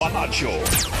radyo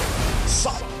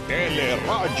sa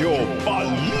Radyo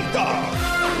Balita.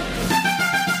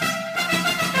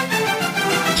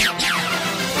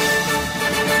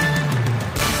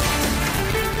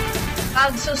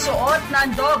 Pagsusuot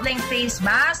ng dobleng face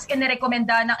mask,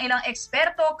 inirekomenda ng ilang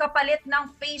eksperto kapalit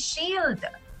ng face shield.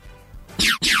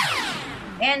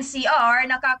 NCR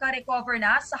nakaka-recover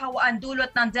na sa hawaan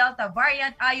dulot ng Delta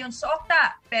variant ayon sa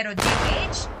Okta, pero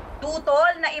DH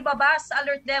tutol na ibaba sa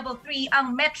Alert Level 3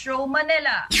 ang Metro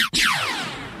Manila.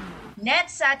 Net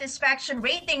satisfaction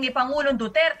rating ni Pangulong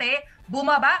Duterte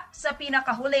bumaba sa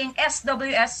pinakahuling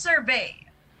SWS survey.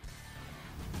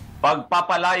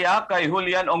 Pagpapalaya kay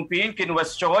Julian Ongpin,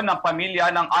 kinwestiyon ng pamilya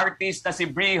ng artist na si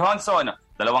Brie Honson.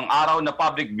 2 araw na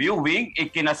public viewing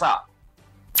ikinasa.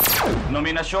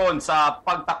 Nominasyon sa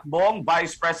pagtakbong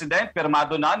Vice President,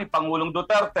 pirmado na ni Pangulong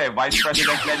Duterte. Vice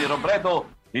President Leni Robredo,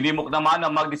 hinimok naman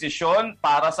ang magdesisyon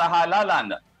para sa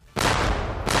halalan.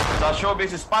 Sa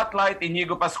Showbiz Spotlight,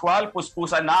 Inigo Pascual,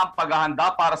 puspusan na ang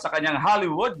paghahanda para sa kanyang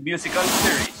Hollywood musical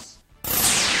series.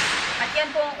 At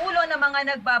yan po ang ulo ng mga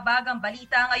nagbabagang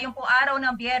balita ngayong pong araw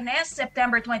ng Biyernes,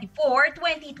 September 24,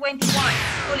 2021.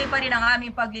 Tuloy pa rin ang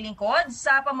aming paglilingkod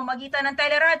sa pamamagitan ng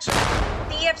Teleradyo,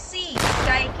 TFC,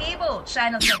 Sky Cable,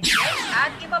 Channel 36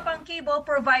 at iba pang cable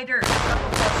provider. Ako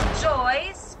po si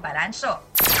Joyce Balancho.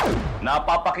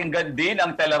 Napapakinggan din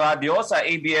ang Teleradyo sa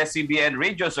ABS-CBN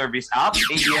Radio Service App,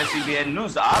 ABS-CBN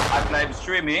News App at live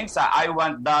streaming sa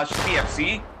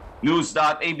iWant-TFC,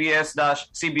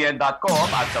 news.abs-cbn.com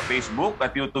at sa Facebook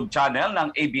at YouTube channel ng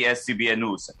ABS-CBN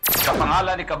News. Sa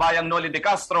pangalan ni Kabayang Noli De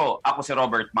Castro, ako si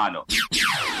Robert Mano.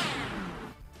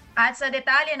 At sa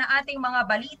detalye ng ating mga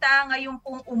balita ngayong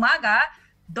pong umaga,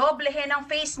 doblehin ang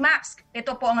face mask.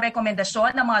 Ito po ang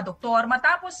rekomendasyon ng mga doktor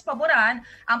matapos paboran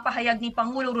ang pahayag ni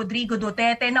Pangulong Rodrigo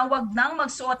Duterte na huwag nang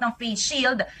magsuot ng face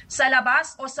shield sa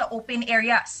labas o sa open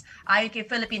areas. Ayon kay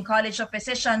Philippine College of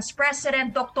Physicians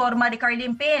President Dr. Maricar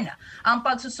Limpin, ang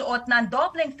pagsusuot ng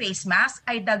dobleng face mask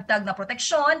ay dagdag na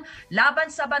proteksyon laban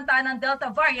sa banta ng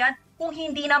Delta variant kung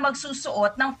hindi na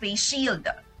magsusuot ng face shield.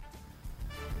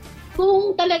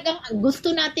 Kung talagang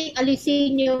gusto nating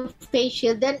alisin yung face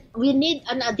shield, then we need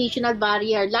an additional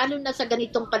barrier, lalo na sa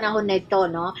ganitong panahon na ito,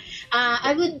 no?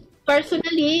 I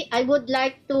would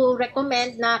like to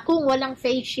recommend na kung walang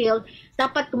face shield,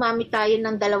 dapat gumamit tayo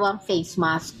ng 2 face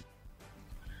mask.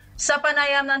 Sa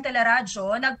panayam ng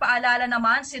Teleradyo, nagpaalala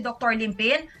naman si Dr.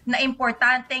 Limpin na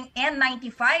importanteng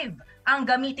N95 ang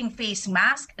gamiting face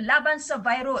mask laban sa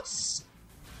virus.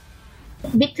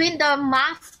 Between the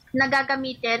mask na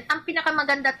gagamitin, ang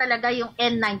pinakamaganda talaga yung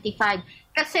N95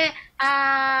 kasi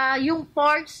yung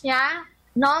pores niya,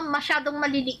 no, masyadong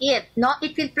maliliit, no,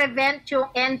 it will prevent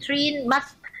yung entry,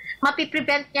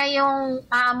 mapiprevent niya yung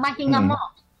mahinga mo,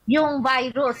 yung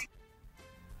virus.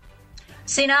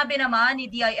 Sinabi naman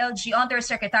ni DILG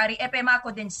Undersecretary Epe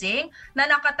Maco Dinsing na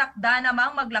nakatakda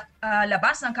namang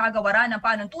maglabas ng kagawaran ng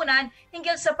panuntunan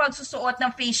hinggil sa pagsusuot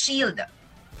ng face shield.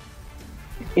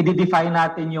 I-define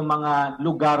natin yung mga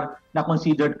lugar na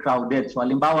considered crowded. So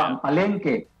halimbawa, ang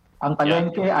palengke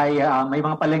ay may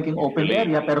mga palengkeng open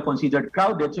area pero considered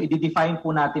crowded. So i-define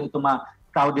po natin itong mga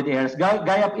crowded areas.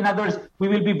 In other words, we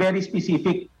will be very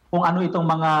specific kung ano itong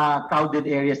mga crowded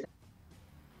areas.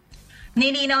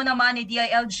 Nilinaw naman ni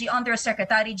DILG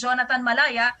Undersecretary Jonathan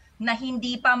Malaya na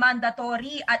hindi pa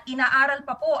mandatory at inaaral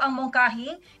pa po ang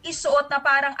mungkahing isuot na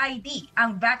parang ID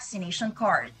ang vaccination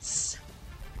cards.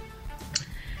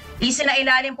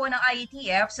 Isinailalim po ng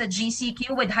IATF sa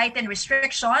GCQ with heightened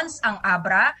restrictions ang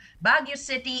Abra, Baguio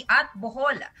City at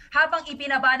Bohol. Habang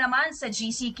ipinaba naman sa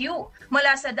GCQ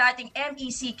mula sa dating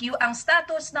MECQ ang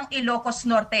status ng Ilocos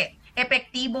Norte.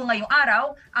 Epektibo ngayong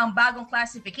araw ang bagong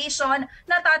classification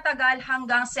na tatagal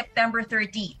hanggang September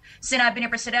 30. Sinabi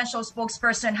ni Presidential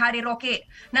Spokesperson Harry Roque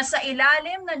na sa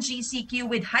ilalim ng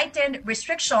GCQ with heightened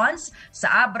restrictions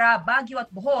sa Abra, Baguio at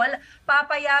Bohol,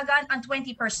 papayagan ang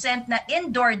 20% na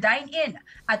indoor dine-in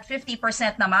at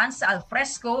 50% naman sa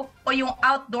alfresco o yung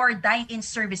outdoor dine-in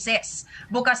services.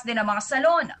 Bukas din ang mga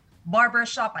salon,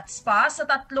 barbershop at spa sa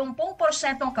 30%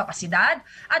 kapasidad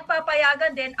at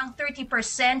papayagan din ang 30%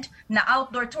 na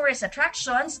outdoor tourist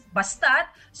attractions basta't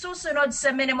susunod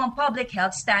sa minimum public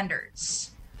health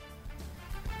standards.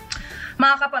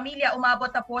 Mga kapamilya, umabot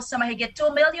na po sa mahigit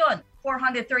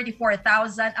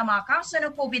 2,434,000 ang mga kaso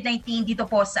ng COVID-19 dito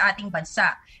po sa ating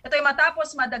bansa. Ito ay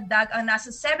matapos madagdag ang nasa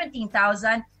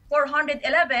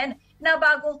 17,411 na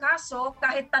bagong kaso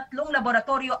kahit 3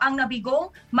 laboratorio ang nabigong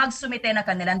magsumite na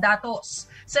kanilang datos.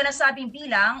 Sa nasabing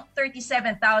bilang,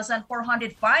 37,405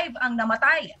 ang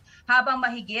namatay habang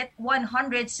mahigit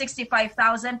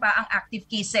 165,000 pa ang active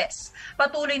cases.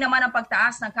 Patuloy naman ang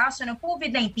pagtaas ng kaso ng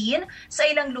COVID-19 sa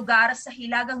ilang lugar sa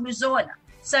Hilagang Luzon.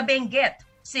 Sa Benguet,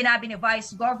 sinabi ni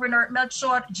Vice Governor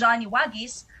Melchor Johnny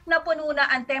Wagis na puno na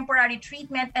ang temporary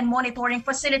treatment and monitoring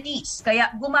facilities kaya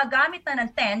gumagamit na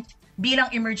ng tent bilang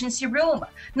emergency room.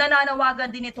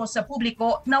 Nananawagan din ito sa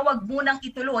publiko na huwag munang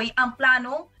ituloy ang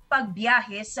planong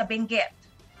pagbiyahe sa Benguet.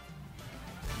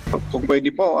 Kung pwede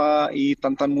po,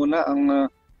 itantan muna ang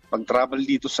pag-travel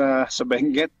dito sa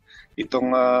Benguet.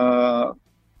 Itong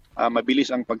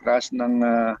mabilis ang pagtaas ng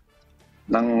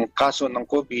kaso ng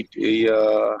COVID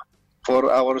for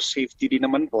our safety din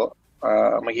naman po.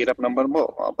 Mahirap naman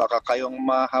po. Baka kayong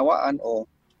mahawaan o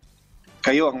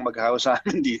kayo ang maghawa sa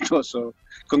amin dito. So,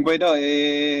 kung pwede,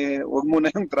 huwag muna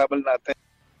yung travel natin.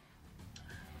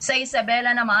 Sa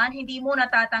Isabela naman, hindi muna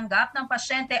tatanggap ng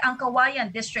pasyente ang Kawayan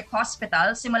District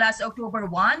Hospital simula sa October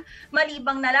 1,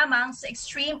 malibang na lamang sa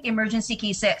extreme emergency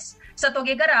cases. Sa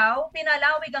Tuguegarao,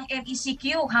 pinalawig ang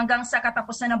MECQ hanggang sa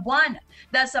katapusan ng buwan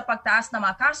dahil sa pagtaas ng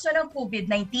mga kaso ng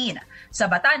COVID-19. Sa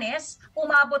Batanes,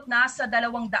 umabot na sa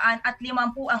 250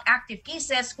 ang active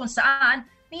cases kung saan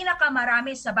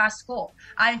pinakamarami sa Basco.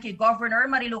 Ayon kay Governor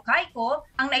Marilu Cayco,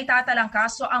 ang naitatalang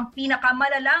kaso ang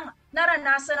pinakamalalang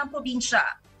naranasan ng probinsya.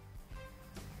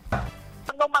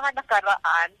 Noong mga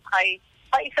nakaraan ay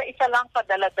paisa-isa lang,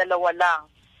 padala-dalawa lang.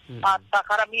 At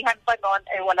karamihan pa noon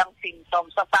ay walang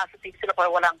symptoms. Sa positive sila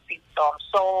pero walang symptoms.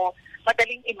 So,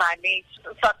 madaling i-manage.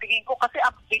 Sa tingin ko kasi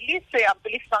ang bilis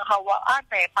ng hawaan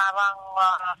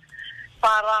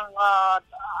Parang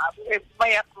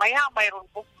maya mayroon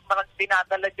po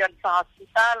dinadala dyan sa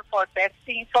hospital for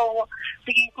testing. So,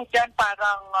 tingin ko dyan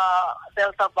parang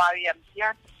Delta variant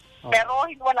yan. Pero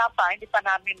hindi pa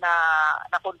namin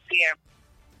na-confirm.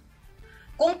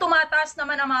 Kung tumataas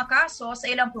naman ang mga kaso sa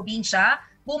ilang probinsya,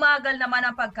 bumagal naman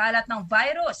ang pagkalat ng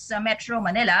virus sa Metro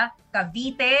Manila,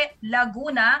 Cavite,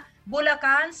 Laguna,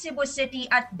 Bulacan, Cebu City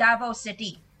at Davao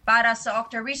City. Para sa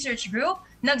Octa Research Group,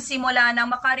 nagsimula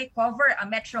nang makarecover ang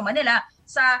Metro Manila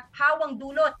sa hawang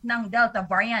dulot ng Delta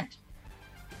variant.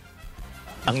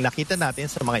 Ang nakita natin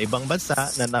sa mga ibang bansa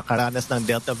na nakaranas ng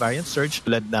Delta variant surge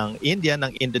tulad ng India,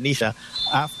 ng Indonesia,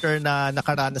 after na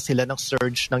nakaranas sila ng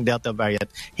surge ng Delta variant,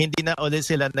 hindi na ulit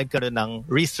sila nagkaroon ng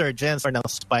resurgence or ng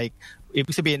spike.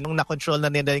 Ibig sabihin, nung nakontrol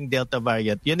na nila yung Delta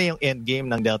variant, yun na yung endgame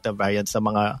ng Delta variant sa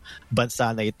mga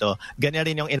bansa na ito. Ganyan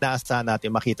rin yung inaasahan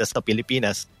natin makita sa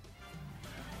Pilipinas.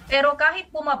 Pero kahit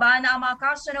bumaba na ang mga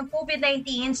kaso ng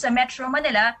COVID-19 sa Metro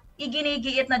Manila,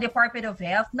 iginigiit na Department of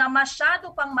Health na masyado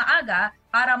pang maaga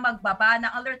para magbaba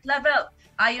ng alert level.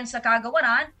 Ayon sa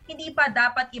kagawaran, hindi pa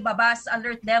dapat ibaba sa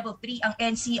alert level 3 ang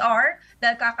NCR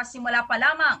dahil kakasimula pa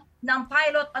lamang ng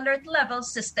pilot alert level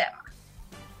system.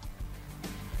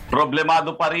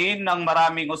 Problemado pa rin ng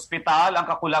maraming ospital ang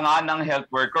kakulangan ng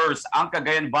health workers. Ang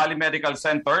Cagayan Valley Medical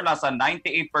Center nasa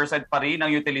 98% pa rin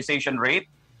ang utilization rate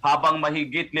habang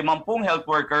mahigit 50 health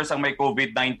workers ang may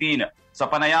COVID-19. Sa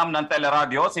panayam ng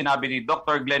teleradyo, sinabi ni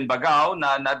Dr. Glenn Bagao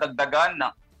na nadagdagan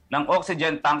ng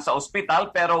oxygen tank sa ospital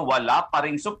pero wala pa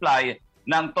ring supply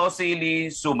ng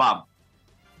tocilizumab.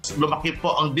 Lumaki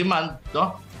po ang demand,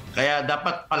 no? Kaya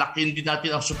dapat palakin din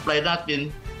natin ang supply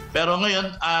natin. Pero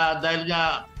ngayon, dahil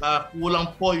nga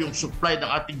kulang po yung supply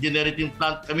ng ating generating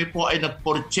plant, kami po ay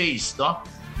nag-purchase, no,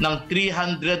 ng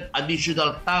 300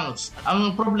 additional tanks.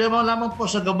 Ang problema lamang po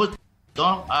sa gamot,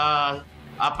 no,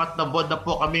 4 na buwan na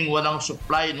po kaming walang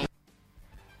supply.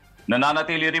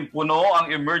 Nananatili rin puno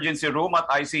ang emergency room at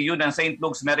ICU ng St.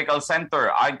 Luke's Medical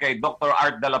Center. Ayon kay Dr.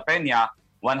 Art de la Peña,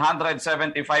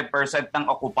 175% ng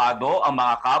okupado ang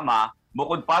mga kama,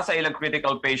 bukod pa sa ilang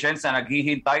critical patients na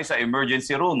naghihintay sa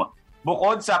emergency room.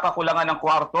 Bukod sa kakulangan ng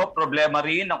kwarto, problema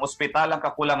rin ng ospital ang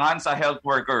kakulangan sa health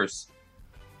workers.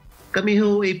 Kami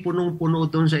ho ay punong-puno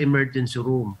doon sa emergency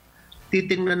room.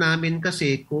 Titingnan namin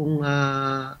kasi kung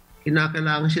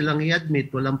kinakailangan silang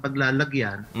i-admit, walang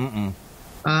paglalagyan.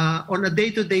 On a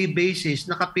day-to-day basis,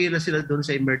 nakapila sila doon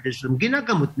sa emergency room.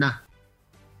 Ginagamot na.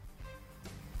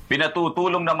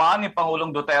 Pinatutulong naman ni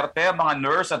Pangulong Duterte ang mga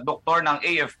nurse at doktor ng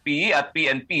AFP at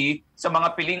PNP sa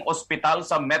mga piling ospital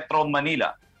sa Metro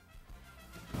Manila.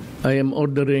 I am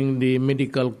ordering the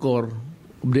Medical Corps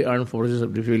of the Armed Forces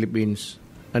of the Philippines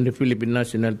and the Philippine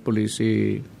National Police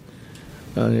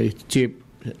Chief,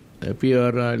 if you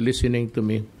are listening to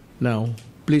me now,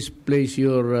 please place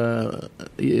your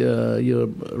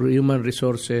human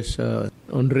resources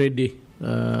on ready,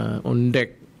 on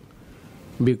deck.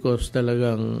 Because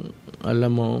talagang,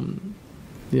 alam mo,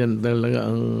 yan talaga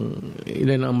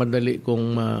ilan ang madali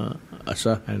kong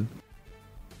maasahan.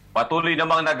 Patuloy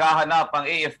namang naghahanap ang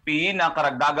AFP ng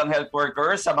karagdagang health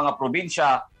workers sa mga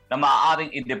probinsya na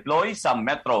maaaring i-deploy sa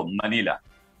Metro Manila.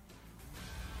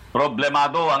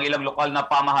 Problemado ang ilang lokal na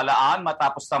pamahalaan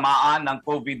matapos tamaan ng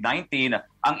COVID-19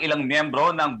 ang ilang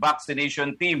miyembro ng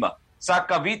vaccination team. Sa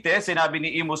Cavite, sinabi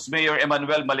ni Imus Mayor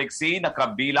Emmanuel Maliksi na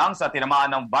kabilang sa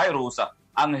tinamaan ng virus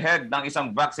ang head ng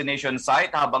isang vaccination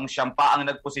site habang siya pa ang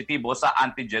nagpositibo sa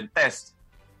antigen test.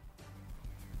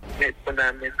 Net po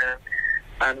namin na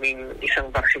aming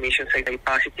isang vaccination site ay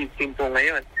positive team po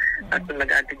ngayon. At nung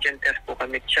nag-antigen test po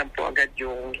kami, siya po agad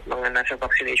yung mga nasa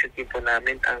vaccination team po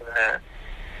namin ang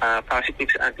positive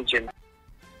sa antigen.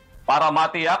 Para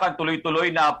matiyak ang tuloy-tuloy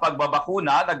na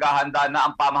pagbabakuna, naghahanda na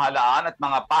ang pamahalaan at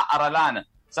mga paaralan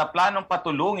sa planong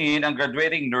patulungin ang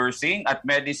graduating nursing at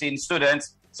medicine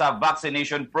students sa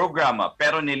vaccination program.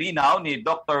 Pero nilinaw ni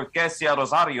Dr. Kesia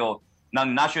Rosario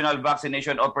ng National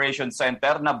Vaccination Operations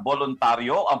Center na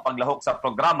voluntaryo ang paglahok sa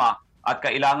programa at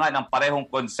kailangan ng parehong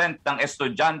consent ng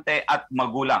estudyante at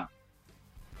magulang.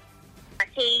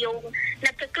 Kasi yung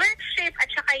nag-clerkship at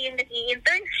saka yung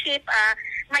nag-internship,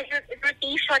 may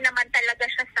rotation naman talaga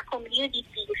siya sa community.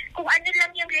 Kung ano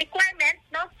lang yung requirement,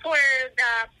 no, for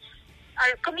the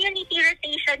community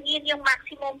rotation, yun yung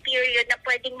maximum period na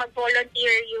pwedeng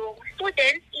mag-volunteer yung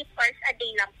students, 8 hours a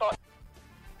day lang po.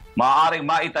 Maaaring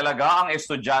maitalaga ang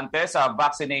estudyante sa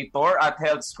vaccinator at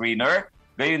health screener,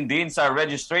 gayon din sa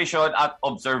registration at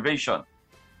observation.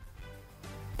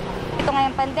 Ito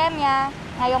ngayong pandemya,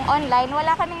 ngayong online,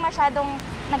 wala kaming masyadong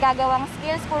nagagawang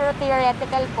skills, puro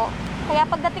theoretical po. Kaya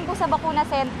pagdating ko sa bakuna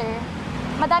center,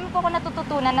 madami po ako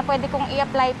natututunan na pwede kong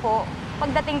i-apply po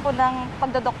pagdating po ng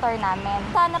pagdodoktor namin.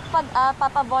 Sana pag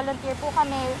papavolunteer po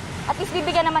kami, at least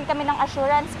bibigyan naman kami ng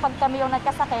assurance pag kami yung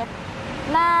nagkasakit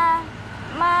na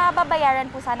mababayaran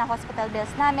po sana hospital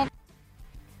bills namin.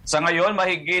 Sa ngayon,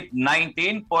 mahigit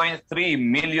 19.3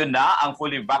 million na ang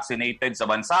fully vaccinated sa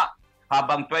bansa,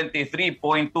 habang 23.2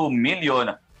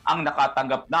 million ang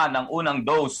nakatanggap na ng unang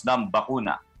dose ng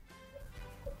bakuna.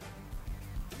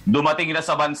 Dumating na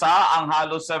sa bansa ang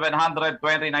halos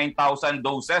 729,000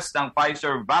 doses ng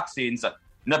Pfizer vaccines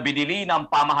na binili ng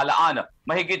pamahalaan.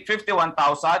 Mahigit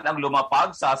 51,000 ang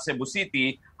lumapag sa Cebu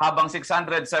City habang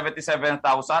 677,000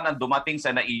 ang dumating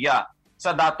sa NAIA.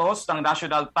 Sa datos ng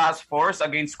National Task Force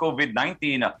Against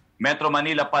COVID-19, Metro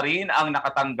Manila pa rin ang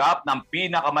nakatanggap ng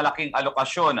pinakamalaking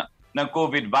alokasyon ng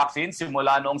COVID vaccine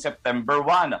simula noong September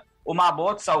 1.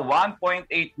 Umabot sa 1.8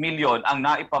 million ang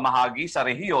naipamahagi sa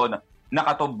rehiyon,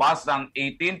 nakatumbas ng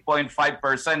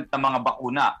 18.5% ng mga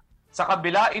bakuna. Sa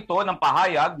kabila ito ng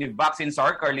pahayag ni Vaccine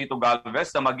Czar Carlito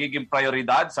Galvez na magiging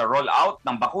prioridad sa rollout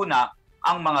ng bakuna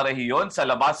ang mga rehiyon sa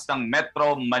labas ng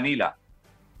Metro Manila.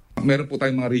 Meron po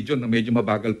tayong mga region na medyo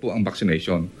mabagal po ang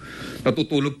vaccination.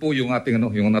 Natutulog po yung ating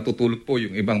natutulog po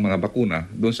yung ibang mga bakuna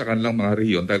doon sa kanilang mga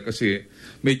rehiyon dahil kasi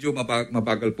medyo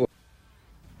mabagal po.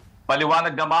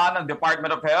 Paliwanag naman ng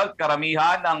Department of Health,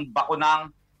 karamihan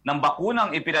ng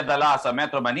bakunang ipinadala sa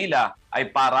Metro Manila ay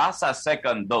para sa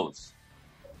second dose.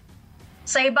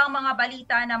 Sa ibang mga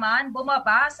balita naman,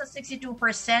 bumaba sa 62%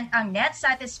 ang net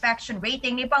satisfaction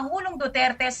rating ni Pangulong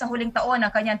Duterte sa huling taon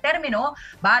ng kanyang termino,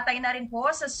 batay na rin po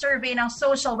sa survey ng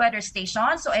Social Weather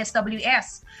Stations o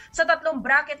SWS. Sa tatlong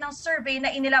bracket ng survey na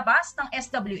inilabas ng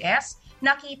SWS,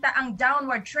 nakita ang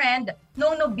downward trend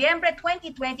noong Nobyembre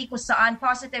 2020 kung saan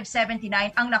positive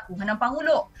 79 ang nakuha ng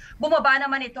Pangulo. Bumaba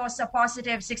naman ito sa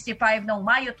positive 65 noong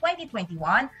Mayo 2021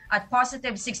 at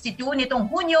positive 62 nitong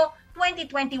Hunyo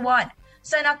 2021.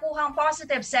 Sa nakuhang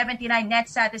positive 79 net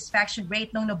satisfaction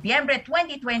rate noong Nobyembre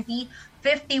 2020,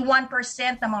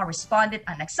 51% ng mga respondent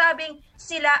ang nagsabing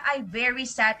sila ay very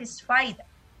satisfied.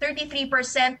 33%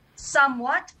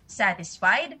 somewhat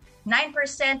satisfied,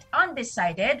 9%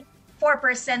 undecided,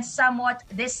 4% somewhat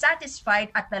dissatisfied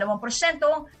at 2%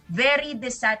 very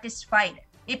dissatisfied.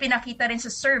 Ipinakita rin sa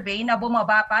survey na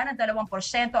bumaba pa ng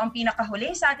 2% ang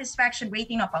pinakahuling satisfaction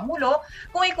rating ng Pangulo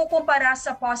kung ikukumpara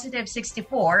sa positive 64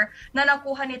 na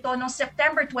nakuha nito noong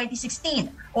September 2016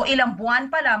 o ilang buwan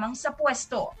pa lamang sa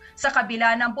pwesto. Sa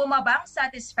kabila ng bumabang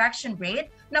satisfaction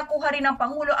rate, nakuha rin ng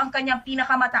Pangulo ang kanyang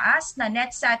pinakamataas na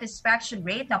net satisfaction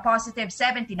rate na positive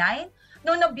 79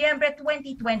 noong Nobyembre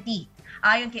 2020.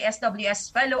 Ayon kay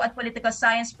SWS Fellow at Political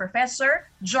Science Professor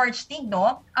George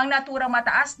Tigno, ang naturang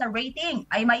mataas na rating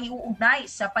ay maiuugnay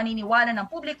sa paniniwala ng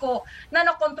publiko na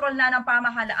nakontrol na ng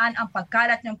pamahalaan ang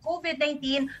pagkalat ng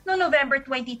COVID-19 noong November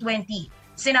 2020.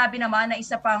 Sinabi naman na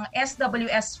isa pang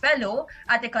SWS Fellow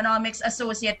at Economics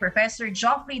Associate Professor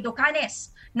Geoffrey Ducanes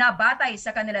na batay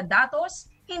sa kanilang datos,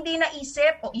 hindi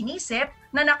naisip o inisip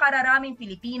na nakararaming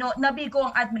Pilipino na bigo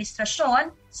ang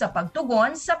administrasyon sa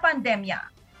pagtugon sa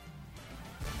pandemya.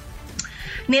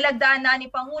 Nilagdaan na ni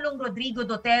Pangulong Rodrigo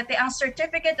Duterte ang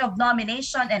Certificate of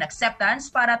Nomination and Acceptance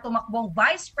para tumakbong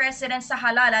Vice President sa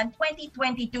halalan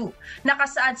 2022.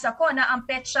 Nakasaad sa CONA ang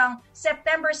petsang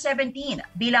September 17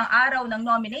 bilang araw ng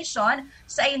nomination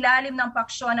sa ilalim ng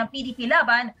paksyon ng PDP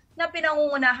Laban na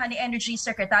pinangungunahan ni Energy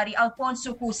Secretary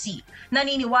Alfonso Cusi.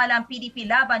 Naniniwala ang PDP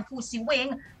Laban Cusi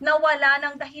Wing na wala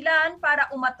ng dahilan para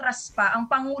umatras pa ang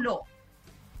Pangulo.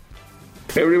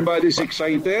 Everybody's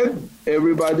excited.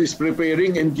 Everybody's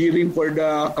preparing and gearing for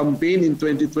the campaign in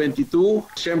 2022.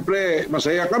 Siyempre,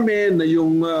 masaya kami na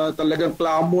yung talagang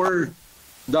clamor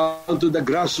down to the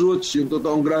grassroots, yung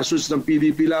totoong grassroots ng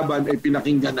PDP Laban ay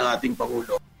pinakinggan ng ating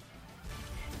Pangulo.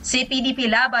 Si PDP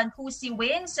Laban Cusi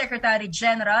Wing Secretary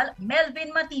General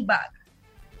Melvin Matibag.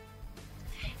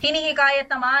 Hinihikayat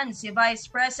naman si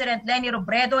Vice President Leni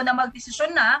Robredo na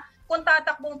magdesisyon na kung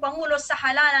tatakbong Pangulo sa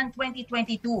halalan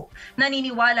 2022.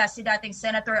 Naniniwala si dating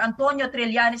Senator Antonio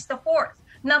Trillanes IV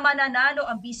na mananalo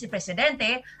ang Vice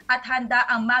Presidente at handa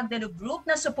ang Magdalug Group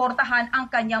na suportahan ang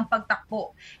kanyang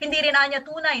pagtakbo. Hindi rin anya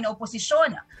tunay na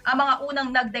oposisyon ang mga unang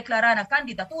nagdeklara ng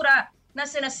kandidatura na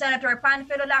sina Senator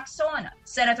Panfilo Lacson,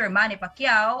 Senator Manny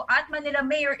Pacquiao at Manila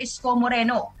Mayor Isko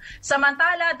Moreno.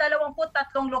 Samantala,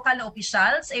 23 lokal na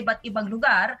opisyal sa iba't ibang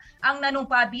lugar ang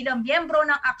nanumpa bilang miyembro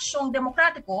ng Aksyong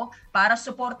Demokratiko para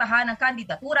suportahan ang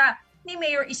kandidatura ni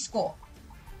Mayor Isko.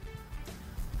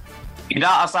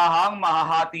 Inaasahang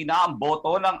mahahati na ang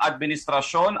boto ng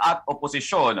administrasyon at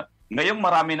oposisyon. Ngayong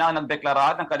marami na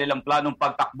nagdeklara ng kanilang planong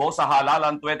pagtakbo sa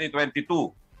halalan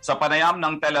 2022. Sa panayam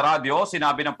ng Teleradyo,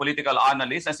 sinabi ng political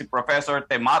analyst na si Professor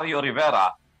Temario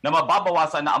Rivera na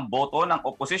mababawasan na ang boto ng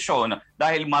oposisyon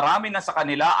dahil marami na sa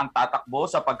kanila ang tatakbo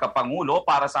sa pagkapangulo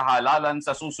para sa halalan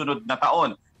sa susunod na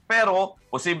taon. Pero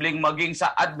posibleng maging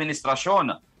sa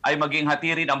administrasyon ay maging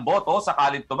hati rin ang boto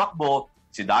sakaling tumakbo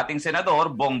si dating Senador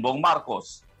Bongbong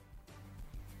Marcos.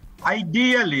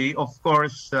 Ideally, of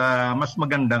course, mas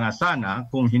maganda nga sana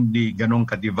kung hindi ganun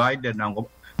ka-divided ang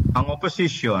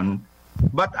opposition.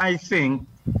 But I think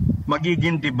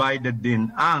magiging divided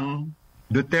din ang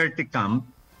Duterte camp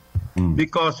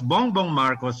because Bongbong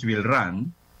Marcos will run.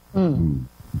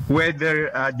 Whether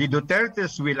the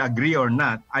Dutertes will agree or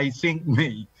not, I think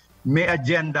may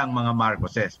agenda ang mga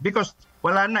Marcoses. Because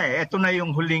wala na ito na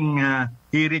yung huling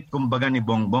hirit kumbaga ni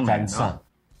Bongbong. No?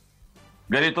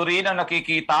 Ganito rin ang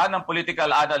nakikita ng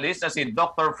political analyst na si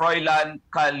Dr. Froilan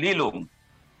Calilum,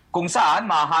 kung saan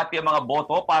mahahati ang mga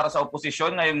boto para sa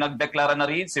oposisyon ngayong nagdeklara na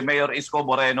rin si Mayor Isko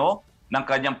Moreno ng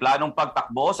kanyang planong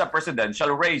pagtakbo sa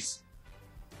presidential race.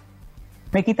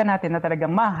 May kita natin na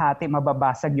talagang mahati,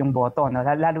 mababasag yung boto. No?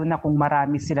 Lalo na kung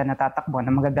marami sila natatakbo na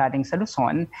magagaling sa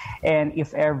Luzon. And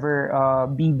if ever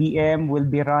BBM will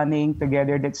be running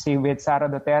together, let's say, with Sara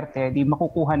Duterte, di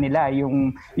makukuha nila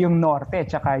yung Norte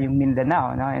tsaka yung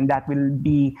Mindanao. No? And that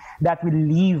will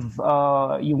leave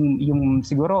yung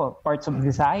siguro parts of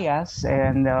Visayas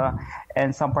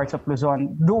and some parts of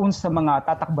Luzon doon sa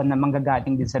mga tatakban na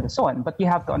manggagaling din sa Luzon. But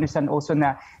you have to understand also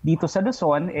na dito sa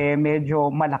Luzon, medyo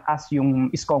malakas yung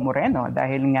Isko Moreno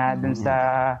dahil nga dun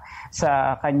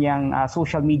sa kanyang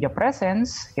social media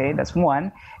presence, okay, that's one,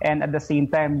 and at the same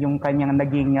time yung kanyang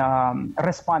naging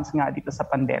response nga dito sa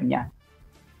pandemya.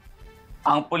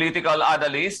 Ang political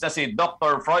analyst na si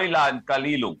Dr. Froilan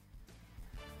Calilum.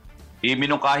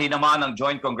 Iminungkahi naman ng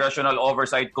Joint Congressional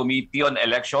Oversight Committee on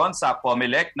Elections sa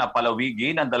COMELEC na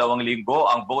palawigin ng 2 linggo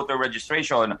ang voter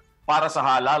registration para sa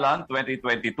halalan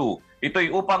 2022.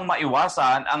 Ito'y upang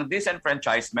maiwasan ang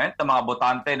disenfranchisement ng mga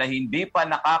botante na hindi pa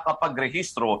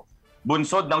nakakapagrehistro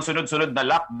bunsod ng sunod-sunod na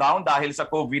lockdown dahil sa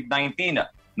COVID-19.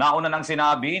 Nauna nang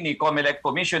sinabi ni COMELEC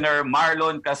Commissioner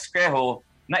Marlon Casquejo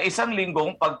na 1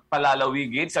 linggong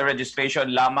pagpalalawigin sa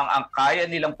registration lamang ang kaya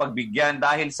nilang pagbigyan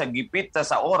dahil sa gipit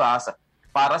sa oras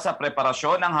para sa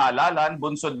preparasyon ng halalan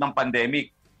bunsod ng pandemic.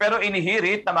 Pero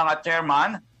inihirit ng mga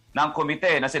chairman ng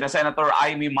komite na sina Senator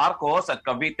Amy Marcos at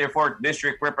Cavite 4th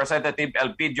District Representative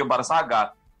Elpidio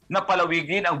Barsaga na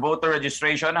palawigin ang voter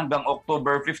registration hanggang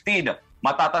October 15.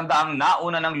 Matatandaang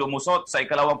nauna ng lumusot sa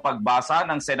ikalawang pagbasa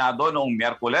ng Senado noong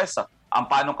Miyerkules ang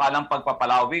panukalang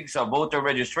pagpapalawig sa voter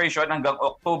registration hanggang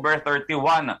October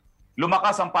 31.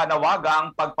 Lumakas ang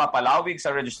panawagang pagpapalawig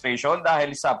sa registration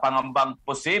dahil sa pangambang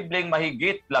posibleng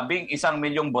mahigit 11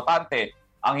 milyong botante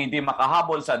ang hindi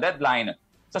makahabol sa deadline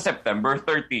sa September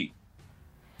 30.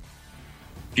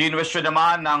 Kinwestiyon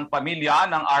naman ng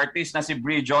pamilya ng artist na si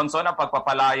Bree Johnson ang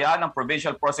pagpapalaya ng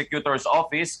Provincial Prosecutor's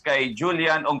Office kay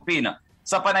Julian Ongpin.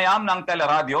 Sa panayam ng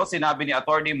Teleradyo, sinabi ni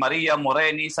Attorney Maria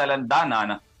Moreni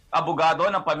Salandanan, abogado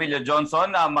ng pamilya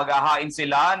Johnson, na maghahain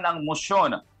sila ng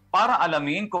motion para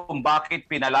alamin kung bakit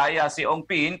pinalaya si Ong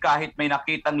Pin kahit may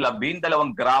nakitang 12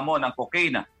 gramo ng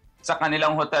cocaine sa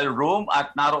kanilang hotel room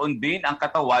at naroon din ang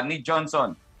katawan ni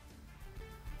Johnson.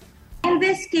 In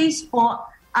this case po,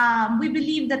 we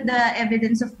believe that the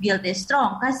evidence of guilt is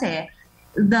strong kasi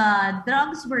the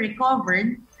drugs were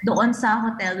recovered doon sa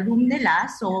hotel room nila.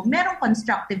 So, merong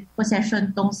constructive possession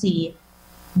tong si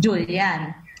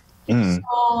Julian.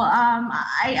 So,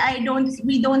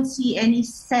 we don't see any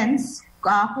sense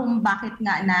kung bakit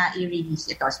nga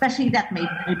na-release ito. Especially that may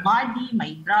body,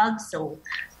 may drugs. So,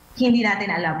 hindi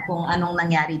natin alam kung anong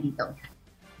nangyari dito.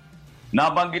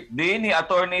 Nabanggit din ni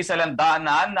Attorney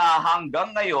Salandanan na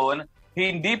hanggang ngayon,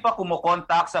 hindi pa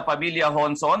kumukontak sa pamilya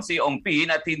Honson si Ong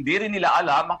Pin at hindi rin nila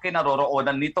alam ang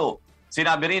kinaroroonan nito.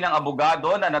 Sinabi rin ng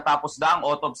abogado na natapos na ang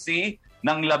autopsy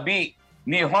ng labi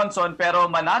ni Honson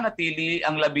pero mananatili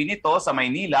ang labi nito sa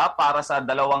Maynila para sa 2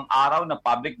 araw na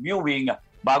public viewing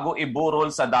bago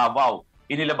iburol sa Davao.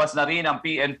 Inilabas na rin ng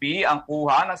PNP ang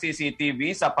kuha ng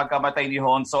CCTV sa pagkamatay ni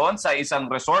Honson sa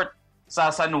isang resort sa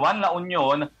San Juan, La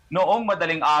Union noong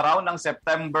madaling araw ng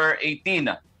September 18.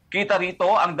 Kita rito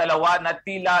ang dalawa na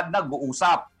tila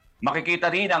nag-uusap.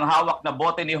 Makikita rin ang hawak na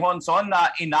bote ni Honson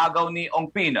na inagaw ni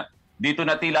Ong Pin. Dito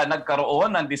na tila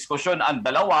nagkaroon ng diskusyon ang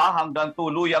dalawa hanggang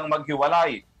tuluyang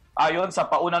maghiwalay. Ayon sa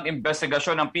paunang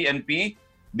investigasyon ng PNP,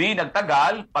 di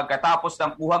nagtagal pagkatapos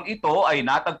ng kuhang ito ay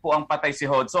natagpo ang patay si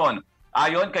Honson.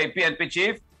 Ayon kay PNP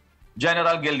Chief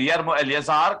General Guillermo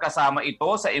Eleazar, kasama ito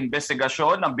sa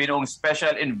investigasyon ng binuong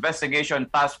Special Investigation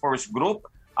Task Force Group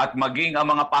at maging ang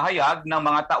mga pahayag ng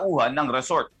mga tauhan ng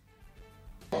resort.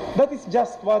 That is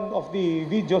just one of the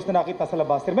videos na nakita sa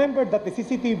labas. Remember that the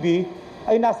CCTV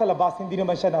ay nasa labas, hindi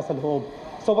naman siya nasa loob.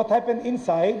 So what happened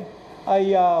inside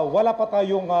ay wala pa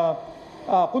tayong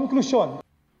konklusyon.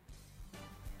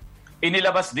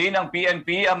 Inilabas din ng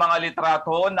PNP ang mga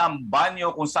litrato ng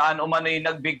banyo kung saan umano'y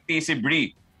nagbigti si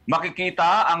Bree.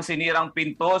 Makikita ang sinirang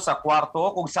pinto sa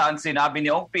kwarto kung saan sinabi ni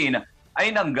Ong Pin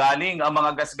ay nanggaling ang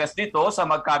mga gasgas nito sa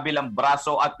magkabilang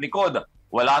braso at likod.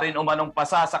 Wala rin umanong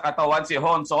pasa sa katawan si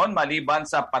Honson maliban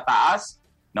sa pataas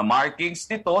na markings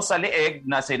nito sa leeg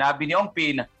na sinabi ni Ong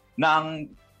Pin na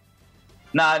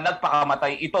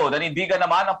nagpakamatay ito. Nanindigan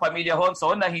naman ang pamilya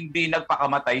Honson na hindi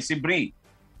nagpakamatay si Bree.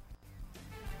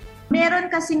 Meron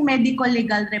kasing medical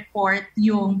legal report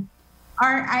yung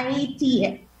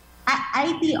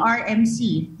ITRMC,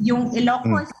 yung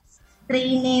Ilocos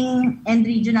Training and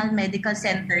Regional Medical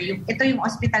Center. Ito yung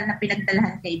hospital na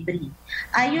pinagdalahan kay Bree.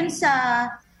 Ayon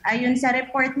sa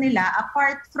report nila,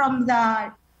 apart from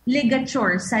the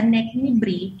ligature sa neck ni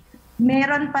Bree,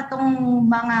 meron pa tong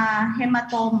mga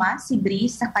hematoma si Bree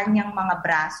sa kanyang mga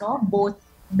braso, both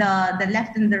the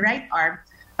left and the right arm,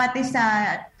 pati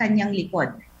sa kanyang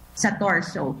likod, sa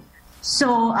torso.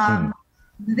 So,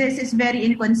 this is very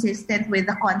inconsistent with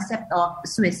the concept of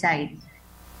suicide.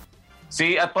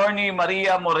 Si Attorney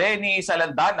Maria Moreni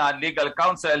Salandanan, Legal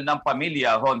Counsel ng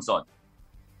Pamilya Honson.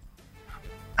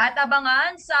 At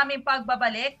abangan sa aming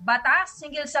pagbabalik, batas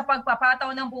hinggil sa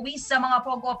pagpapataw ng buwis sa mga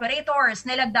POG operators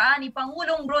nilagdaan ni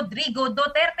Pangulong Rodrigo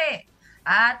Duterte.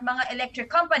 At mga electric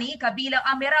company kabilang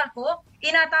ang Meralco,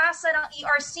 inatasan ng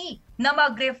ERC na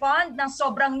mag-refund ng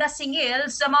sobrang nasingil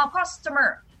sa mga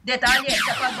customer. Detalye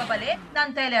sa pagbabalik ng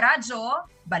Teleradyo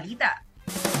Balita.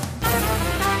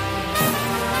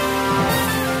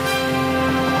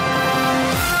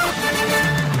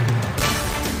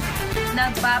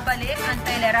 Nagbabalik ang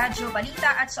Teleradyo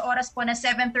Balita at sa oras po na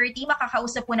 7:30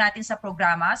 makakausap po natin sa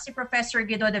programa si Professor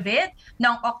Guido David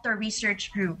ng Octo Research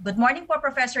Group. Good morning po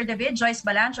Professor David, Joyce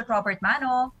Balancho at Robert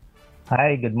Mano.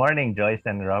 Hi, good morning Joyce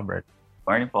and Robert.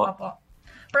 Morning po. Opo.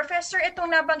 Professor,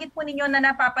 itong nabanggit po ninyo na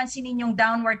napapansin ninyong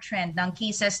downward trend ng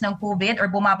cases ng COVID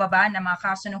or bumababa ng mga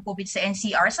kaso ng COVID sa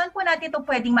NCR, saan po natin ito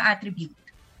pwedeng ma-attribute?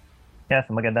 Yes,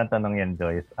 magandang tanong yan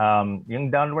Joyce. Yung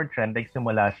downward trend ay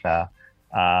simula siya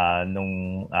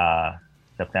nung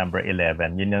September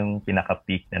 11. Yun yung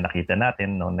pinaka-peak na nakita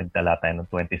natin nung nagtala tayo ng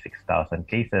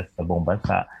 26,000 cases sa buong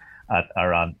bansa at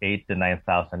around 8,000 to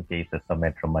 9,000 cases sa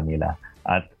Metro Manila.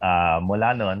 At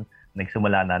mula nun,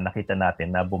 nagsimula na, nakita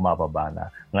natin na bumababa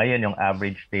na. Ngayon, yung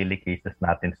average daily cases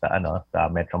natin sa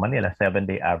Metro Manila,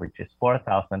 7-day average is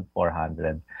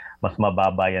 4,400. Mas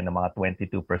mababa yan ng mga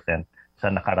 22% sa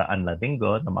nakaraan na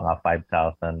linggo ng mga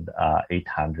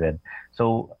 5,800.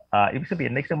 So, ibig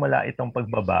sabihin, nagsimula itong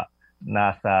pagbaba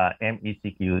nasa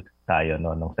MECQ tayo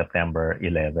noong September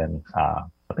 11.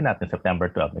 Sabi natin, September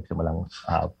 12, nagsimulang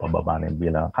pababa na yung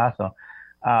bilang ng kaso.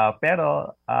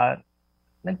 Pero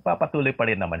nagpapatuloy pa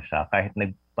rin naman siya kahit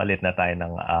nagpalit na tayo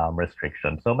ng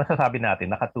restriction. So masasabi natin,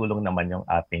 nakatulong naman yung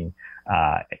ating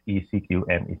ECQ,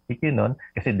 MECQ nun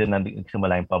kasi doon na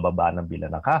nagsimula yung pababa ng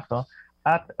bilang ng kaso.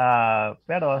 At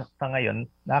pero sa ngayon,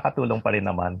 nakakatulong pa rin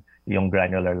naman yung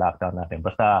granular lockdown natin.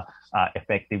 Basta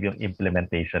effective yung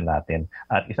implementation natin.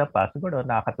 At isa pa, siguro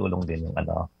nakakatulong din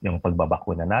yung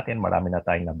pagbabakuna natin. Marami na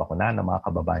tayong nabakunahan ng mga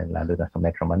kababayan lalo na sa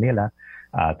Metro Manila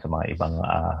at sa mga ibang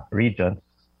regions.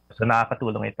 So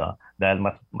nakakatulong ito dahil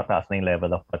mas mataas na yung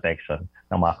level of protection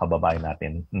ng mga kababayan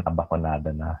natin na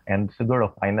bakunada na. And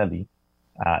siguro finally,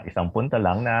 isang punto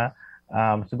lang na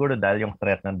siguro dahil yung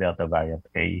threat ng Delta variant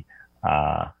ay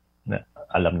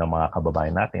alam ng mga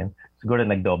kababayan natin, siguro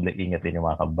nagdoble ingat din yung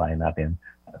mga kababayan natin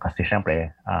kasi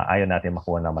syempre ayaw natin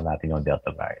makuha naman natin yung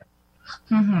Delta variant.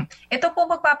 Ito po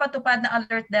magpapatupad na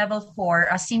Alert Level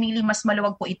 4, seemingly mas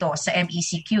maluwag po ito sa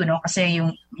MECQ, no? Kasi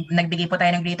yung nagbigay po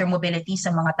tayo ng greater mobility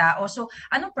sa mga tao. So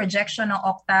anong projection ng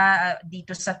Okta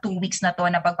dito sa 2 weeks na to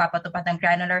na pagpapatupad ng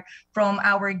granular from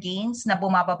our gains na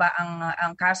bumababa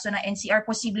ang kaso ng NCR?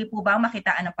 Posible po ba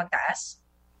makitaan ng pagtaas?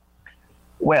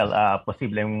 Well,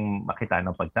 posibleng makita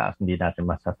ng pagtaas, hindi natin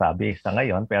masasabi sa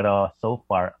ngayon. Pero so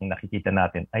far, ang nakikita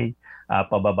natin ay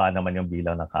pababa naman yung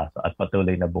bilang ng kaso at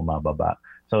patuloy na bumababa.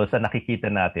 So sa nakikita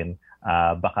natin,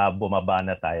 baka bumaba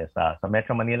na tayo sa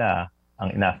Metro Manila.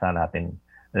 Ang inasa natin,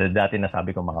 dati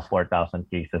nasabi ko mga 4,000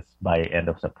 cases by end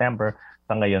of September.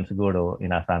 Sa ngayon siguro,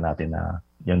 inasa natin na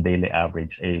yung daily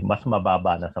average ay mas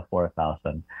mababa na sa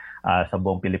 4,000. Sa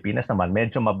buong Pilipinas naman,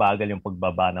 medyo mabagal yung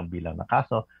pagbaba ng bilang ng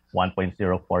kaso. 1.04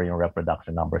 yung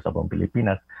reproduction number sa buong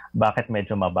Pilipinas. Bakit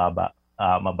medyo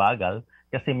mabagal?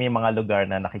 Kasi may mga lugar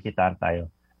na nakikitaan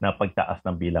tayo na pagtaas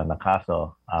ng bilang ng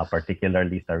kaso,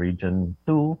 particularly sa Region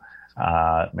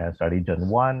 2, meron sa Region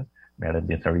 1, meron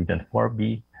din sa Region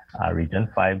 4B, Region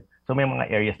 5. So may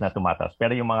mga areas na tumataas.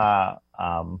 Pero yung mga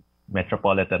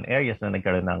metropolitan areas na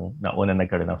nagkaroon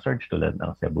ng surge tulad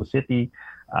ng Cebu City,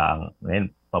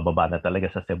 ngayon pababa na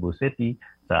talaga sa Cebu City,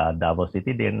 sa Davao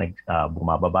City din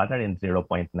bumababa na rin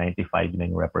 0.95 na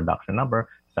yung reproduction number,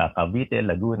 sa Cavite,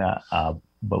 Laguna,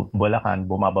 Bulacan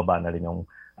bumababa na rin yung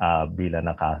bilang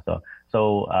ng kaso.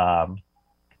 So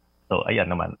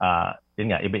ayan naman,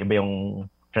 yun nga, iba-iba yung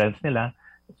trends nila.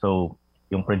 So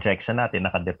yung projection natin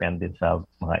nakadepende sa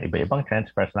mga iba-ibang trends,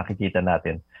 pero nakikita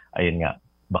natin, ayun nga,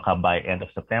 baka by end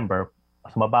of September,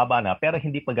 mas mababa na. Pero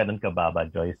hindi pa ganun kababa,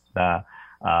 Joyce, na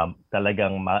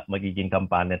talagang magiging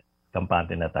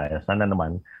kampante na tayo. Sana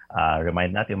naman,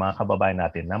 remind natin mga kababayan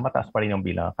natin na mataas pa rin yung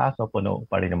bilang ng kaso, puno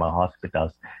pa rin yung mga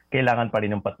hospitals. Kailangan pa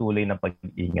rin yung patuloy na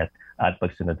pag-iingat at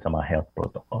pagsunod sa mga health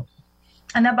protocols.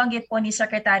 Nabanggit po ni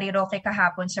Secretary Roque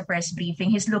kahapon sa press briefing,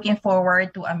 he's looking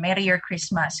forward to a merrier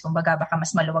Christmas. Kumbaga baka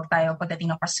mas maluwag tayo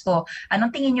pagdating ng Pasko.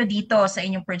 Anong tingin nyo dito sa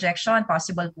inyong projection?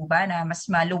 Possible po ba na mas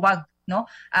maluwag, no,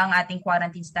 ang ating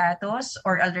quarantine status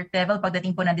or alert level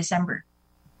pagdating po ng December?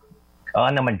 Oo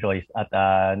naman, Joyce. At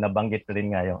nabanggit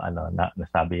rin nga yung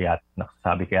nasabi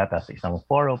ko yata sa isang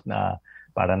forum na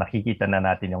para nakikita na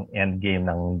natin yung endgame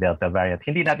ng Delta variant.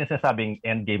 Hindi natin sinasabing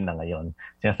endgame na ngayon.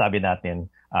 Sinasabi natin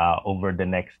over the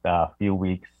next few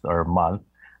weeks or month,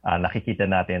 nakikita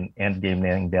natin endgame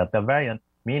na yung Delta variant.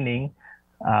 Meaning,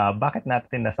 bakit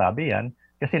natin nasabi yan?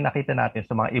 Kasi nakita natin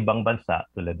sa mga ibang bansa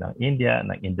tulad ng India,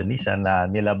 ng Indonesia na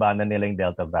nilabanan nila yung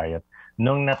Delta variant.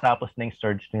 Nung natapos na yung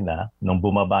surge nila, nung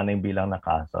bumaba na yung bilang ng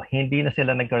kaso, hindi na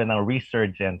sila nagkaroon ng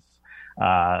resurgence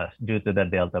due to the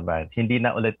Delta variant. Hindi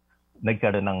na ulit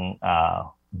nagkaroon ng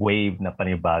wave na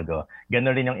panibago.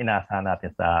 Ganon rin yung inaasahan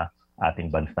natin sa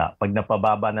ating bansa. Pag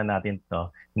napababa na natin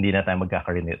ito, hindi na tayo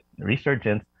magkakaroon ng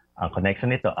resurgence. Ang connection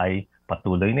nito ay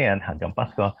patuloy na yan hanggang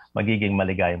Pasko. Magiging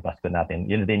maligayang Pasko natin.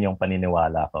 Yun din yung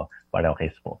paniniwala ko para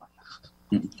okay po.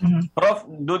 Prof,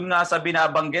 dun nga sa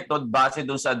binabanggit, base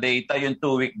dun sa data, yung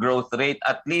 2-week growth rate,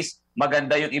 at least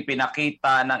maganda yung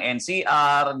ipinakita ng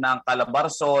NCR, ng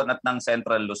Calabarzon at ng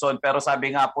Central Luzon. Pero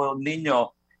sabi nga po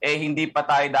ninyo, hindi pa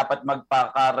tayo dapat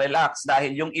magpaka-relax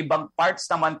dahil yung ibang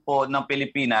parts naman po ng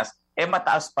Pilipinas,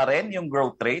 mataas pa rin yung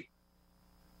growth rate.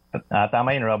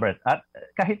 Tama yun, Robert. At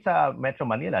kahit sa Metro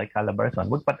Manila, Calabarzon,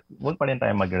 wag pa rin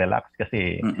tayo mag-relax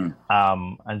kasi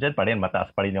andyan pa rin,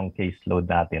 mataas pa rin yung caseload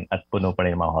natin at puno pa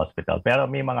rin yung mga hospital. Pero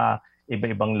may mga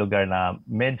iba-ibang lugar na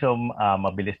medyo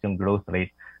mabilis yung growth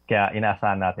rate, kaya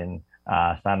inaasahan natin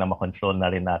sana makontrol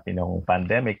na rin natin yung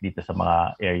pandemic dito sa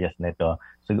mga areas nito.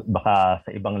 So, baka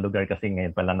sa ibang lugar kasi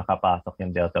ngayon pala nakapasok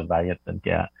yung Delta variant doon,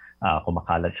 kaya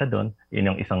kumakalat siya doon.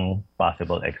 Yun yung isang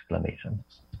possible explanation.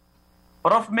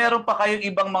 Prof, meron pa kayong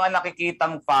ibang mga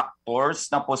nakikitang factors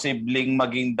na posibleng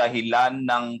maging dahilan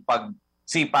ng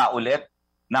pagsipa ulit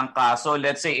ng kaso?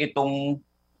 Let's say itong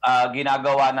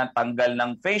ginagawa ng tanggal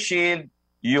ng face shield,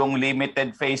 yung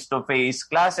limited face-to-face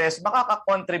classes,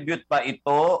 makaka-contribute ba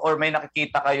ito or may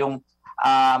nakikita kayong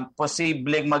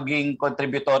posibleng maging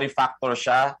contributory factor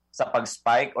siya sa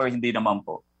pag-spike or hindi naman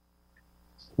po?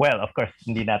 Well, of course,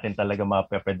 hindi natin talaga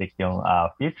ma-predict yung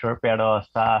future, pero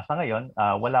sa ngayon,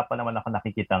 wala pa naman ako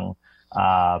nakikitang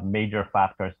major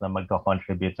factors na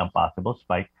magko-contribute ng possible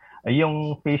spike.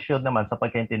 Yung face shield naman, sa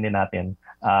pagkaintindi natin,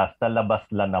 sa labas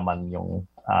lang naman yung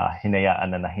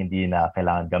hinayaan na hindi na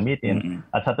kailangan gamitin.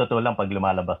 At sa totoo lang, pag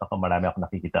lumalabas ako, marami ako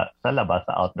nakikita sa labas,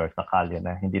 sa outdoors, sa kalye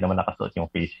na hindi naman nakasuot yung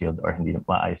face shield or hindi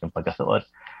maayos yung pagkasuot.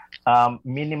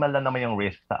 Minimal lang naman yung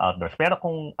risk sa outdoors. Pero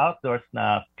kung outdoors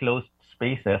na closed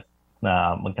spaces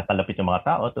na magkakalapit yung mga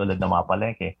tao tulad ng mga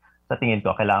palengke, sa tingin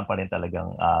ko, kailangan pa rin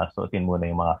talagang suotin muna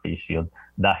yung mga face shield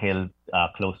dahil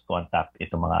close contact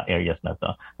itong mga areas na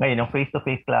to. Ngayon, yung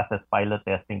face-to-face classes, pilot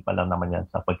testing pa lang naman yan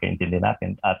sa pagkaintindi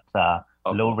natin at sa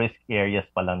low-risk areas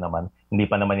pa lang naman. Hindi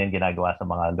pa naman yan ginagawa sa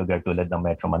mga lugar tulad ng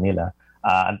Metro Manila.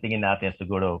 Ang tingin natin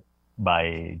siguro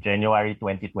by January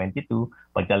 2022,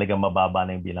 pag talagang mababa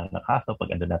na yung bilang ng kaso,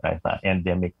 pag andun na tayo sa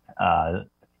endemic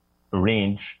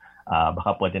range,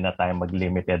 baka pwede na tayo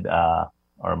mag-limited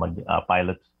or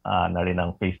mag-pilots na rin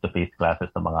ng face-to-face classes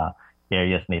sa mga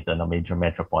areas nito na major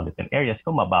metropolitan areas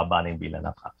kung mababa na yung bilang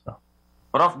ng kaso.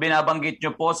 Prof, binabanggit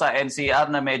nyo po sa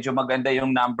NCR na medyo maganda yung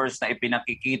numbers na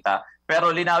ipinakikita, pero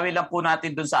linawin lang po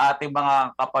natin dun sa ating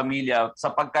mga kapamilya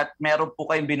sapagkat meron po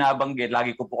kayong binabanggit,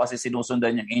 lagi ko po kasi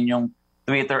sinusundan yung inyong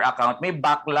Twitter account, may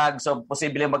backlog, so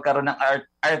posible magkaroon ng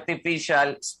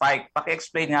artificial spike.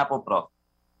 Paki-explain nga po, Prof.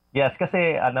 Yes,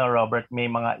 kasi Robert,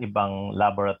 may mga ibang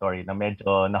laboratory na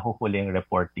medyo nahuhuling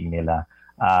reporting nila.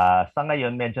 Sa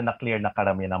ngayon, medyo na-clear na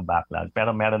karamihan ng backlog.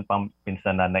 Pero meron pang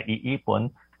pinsan na naiipon.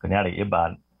 Kunyari,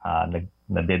 iba,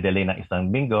 nade-delay ng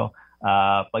isang linggo.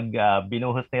 Pag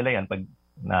binuhos nila yan, pag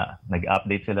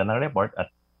nag-update sila ng report at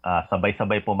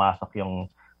sabay-sabay pumasok yung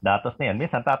datos na yan,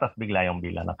 minsan tatas bigla yung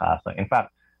bilang ng kaso. In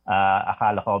fact,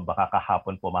 akala ko baka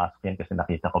kahapon pumasok yan kasi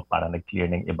nakita ko para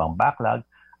nag-clear ng ibang backlog.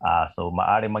 So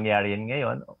maaari mangyari yan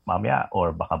ngayon, mamaya,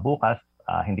 or baka bukas.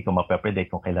 Hindi ko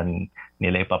mape-predict kung kailan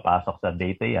nila ipapasok sa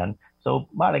data yan. So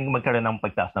maaaring magkaroon ng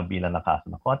pagtaas ng bilang ng kaso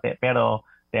ng konti. Pero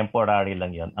temporary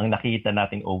lang yon. Ang nakikita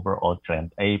nating overall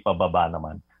trend ay pababa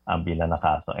naman ang bilang ng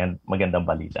kaso. And magandang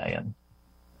balita yan.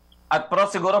 At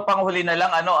Prof, siguro panghuli na lang,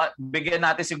 bigyan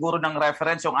natin siguro ng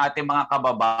reference yung ating mga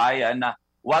kababayan na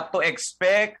what to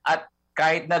expect at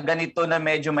kahit na ganito na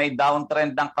medyo may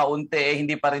downtrend ng kaunti,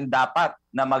 hindi pa rin dapat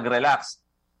na mag-relax.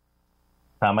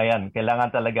 Tama yan.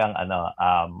 Kailangan talagang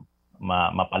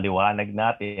mapaliwanag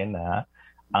natin na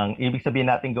ang ibig sabihin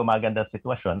natin gumaganda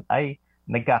sitwasyon ay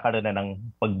nagkakaroon na ng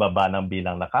pagbaba ng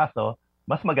bilang na kaso,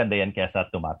 mas maganda yan kaysa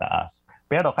tumataas.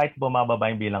 Pero kahit bumababa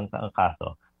yung bilang ng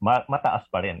kaso, mataas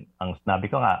pa rin. Ang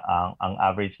sinabi ko nga, ang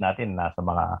average natin nasa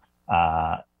mga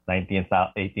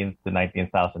 18 to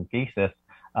 19,000 cases,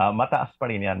 mataas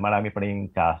pa rin yan. Marami pa rin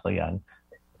kaso yan.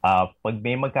 Pag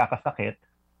may magkakasakit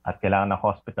at kailangan ng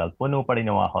hospital, puno pa rin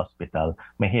yung mga hospital.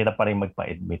 Mahirap pa rin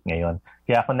magpa-admit ngayon.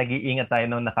 Kaya kung nag-iingat tayo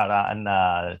nung nakaraan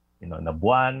na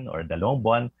buwan or 2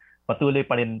 buwan, patuloy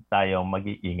pa rin tayo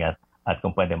mag-iingat. At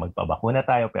kung pwede magpabakuna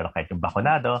tayo, pero kahit yung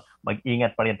bakunado,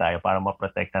 mag-ingat pa rin tayo para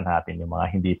maprotektan natin yung mga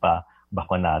hindi pa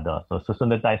bakunado. So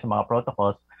susunod tayo sa mga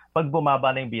protocols. Pag bumaba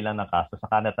na yung bilang ng kaso,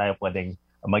 saka na tayo pwedeng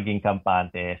maging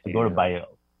kampante. Siguro by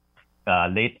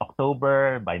late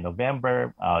October, by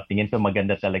November, tingin ko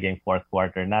maganda talaga yung fourth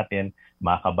quarter natin.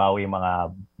 Makabawi yung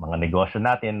mga negosyo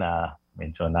natin na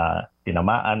medyo na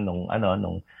tinamaan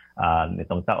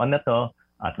nitong taon na to.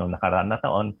 At nung nakaraan na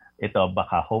taon, ito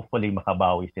baka hopefully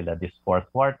makabawi sila this fourth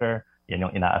quarter. Yan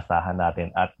yung inaasahan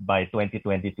natin. At by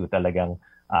 2022 talagang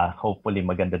hopefully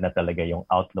maganda na talaga yung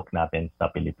outlook natin sa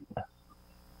Pilipinas.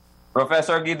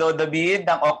 Professor Guido David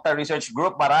ng Octa Research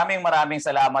Group, maraming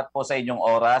salamat po sa inyong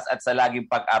oras at sa laging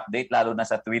pag-update lalo na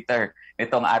sa Twitter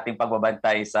nitong ating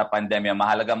pagbabantay sa pandemya.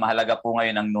 Mahalaga po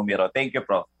ngayon ang numero. Thank you,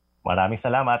 Prof. Maraming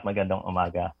salamat. Magandang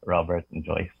umaga, Robert and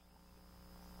Joyce.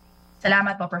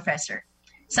 Salamat po, Professor.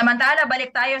 Samantala,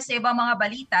 balik tayo sa ibang mga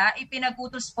balita.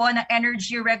 Ipinag-utos po ng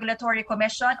Energy Regulatory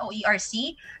Commission o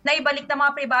ERC na ibalik ng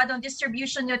mga pribadong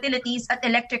distribution utilities at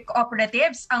electric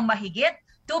cooperatives ang mahigit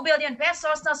 2 billion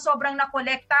pesos na sobrang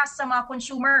nakolekta sa mga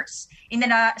consumers.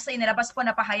 Sa inilabas po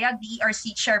na pahayag, the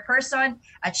ERC Chairperson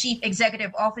at Chief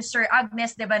Executive Officer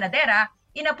Agnes de Banadera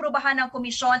inaprubahan ng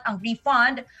komisyon ang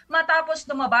refund matapos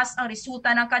lumabas ang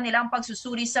resulta ng kanilang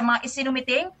pagsusuri sa mga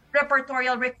isinumiting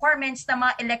repertorial requirements ng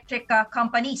mga electric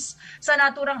companies. Sa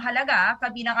naturang halaga,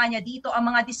 kabilangan niya dito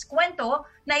ang mga diskwento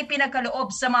na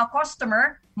ipinagkaloob sa mga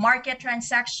customer, market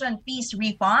transaction fees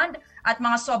refund at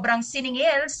mga sobrang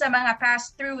siningil sa mga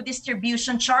pass-through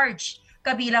distribution charge.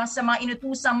 Kabilang sa mga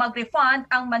inutusang mag-refund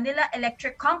ang Manila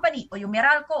Electric Company o yung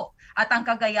Meralco at ang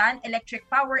Cagayan Electric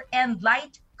Power and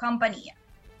Light Company.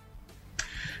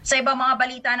 Sa ibang mga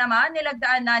balita naman,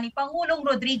 nilagdaan na ni Pangulong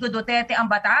Rodrigo Duterte ang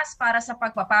batas para sa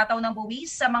pagpapataw ng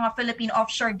buwis sa mga Philippine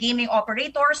Offshore Gaming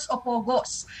Operators o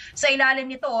POGOs. Sa ilalim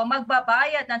nito,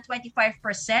 magbabayad ng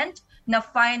 25% na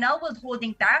final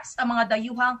withholding tax ang mga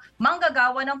dayuhang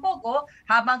manggagawa ng POGO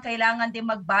habang kailangan din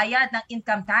magbayad ng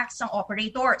income tax ang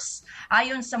operators.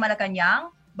 Ayon sa Malacanang,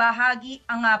 bahagi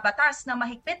ang batas na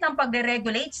mahigpit ng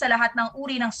pagre-regulate sa lahat ng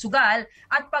uri ng sugal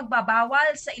at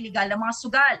pagbabawal sa iligal na mga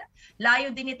sugal. Layo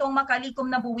din itong makalikom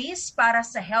na buwis para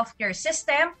sa healthcare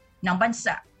system ng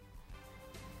bansa.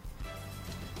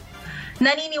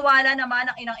 Naniniwala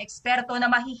naman ang ilang eksperto na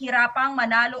mahihirapang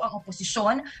manalo ang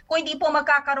oposisyon kung hindi po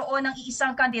magkakaroon ng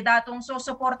iisang kandidatong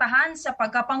susuportahan sa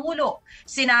pagkapangulo.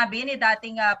 Sinabi ni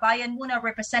dating Bayan Muna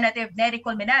Representative Nery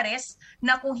Colmenares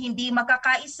na kung hindi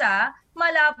magkakaisa,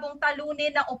 malabong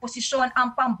talunin ng oposisyon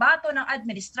ang pambato ng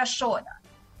administrasyon.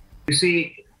 You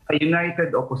see, a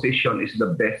united opposition is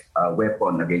the best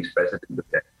weapon against President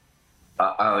Duterte.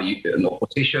 An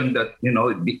opposition that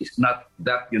is not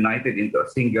that united into a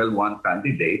single one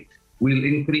candidate will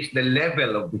increase the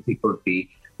level of difficulty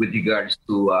with regards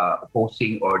to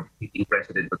opposing or defeating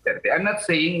President Duterte. I'm not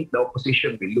saying the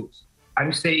opposition will lose. I'm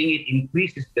saying it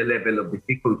increases the level of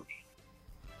difficulty.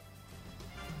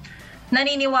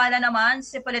 Naniniwala naman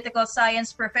si Political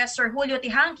Science Professor Julio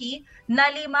Tihanki na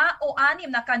 5 o 6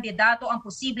 na kandidato ang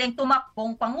posibleng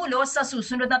tumakbong pangulo sa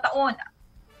susunod na taon.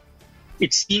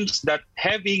 It seems that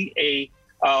having a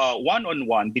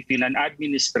one-on-one between an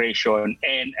administration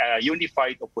and a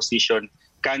unified opposition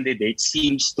candidate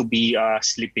seems to be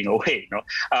slipping away. No?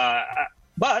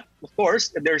 But, of course,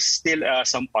 there's still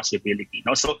some possibility.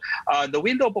 No? So the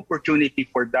window of opportunity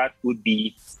for that would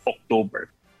be October.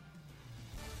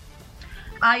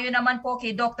 Ayon naman po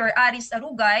kay Dr. Aris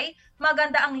Arugay,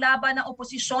 maganda ang laban ng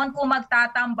oposisyon kung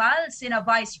magtatambal sina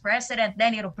Vice President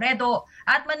Leni Robredo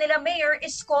at Manila Mayor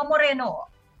Isko Moreno.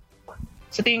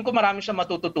 Sa tingin ko marami siyang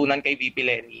matututunan kay VP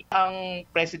Leni. Ang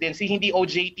presidency, hindi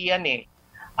OJT yan eh.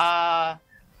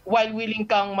 While willing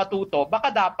kang matuto, baka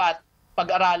dapat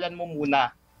pag-aralan mo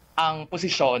muna ang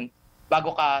posisyon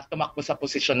bago ka tumakbo sa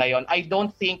posisyon na yon. I don't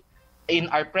think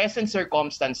in our present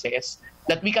circumstances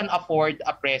that we can afford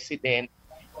a president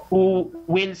who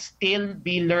will still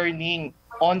be learning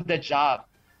on the job.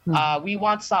 We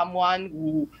want someone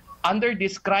who, under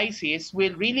this crisis,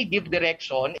 will really give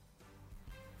direction.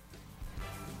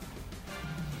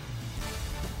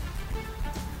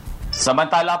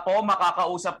 Samantala po,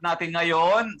 makakausap natin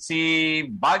ngayon si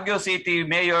Baguio City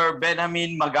Mayor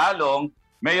Benjamin Magalong.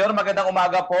 Mayor, magandang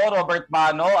umaga po, Robert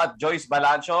Mano at Joyce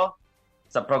Balancho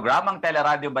sa programang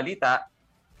Teleradyo Balita.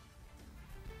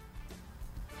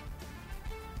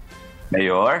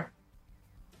 Mayor?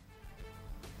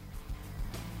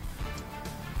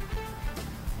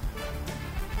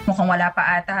 Mukhang wala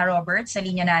pa ata, Robert, sa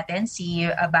linya natin, si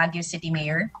Baguio City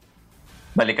Mayor.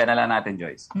 Balikan na lang natin,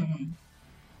 Joyce.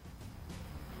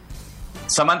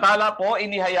 Samantala po,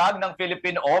 inihayag ng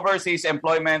Philippine Overseas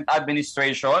Employment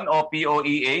Administration o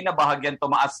POEA na bahagyang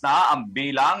tumaas na ang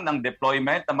bilang ng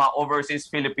deployment ng mga overseas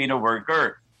Filipino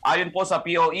worker. Ayon po sa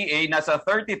POEA, nasa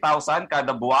 30,000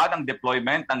 kada buwan ang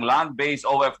deployment ng land-based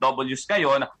OFWs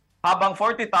ngayon, habang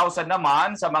 40,000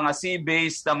 naman sa mga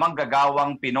sea-based na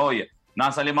manggagawang Pinoy.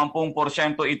 Nasa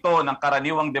 50% ito ng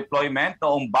karaniwang deployment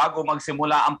noong bago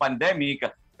magsimula ang pandemic,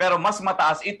 pero mas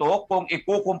mataas ito kung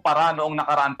ikukumpara noong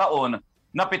nakaraang taon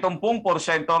na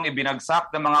 70% ang ibinagsak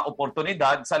ng mga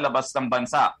oportunidad sa labas ng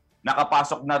bansa.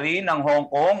 Nakapasok na rin ng Hong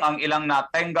Kong ang ilang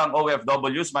natenggang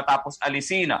OFWs matapos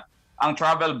alisin ang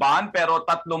travel ban, pero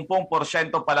 30%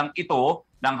 pa lang ito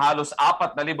ng halos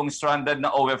 4,000 stranded na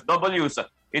OFWs.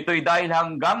 Ito'y dahil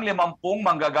hanggang 50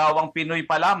 manggagawang Pinoy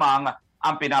pa lamang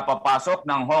ang pinapapasok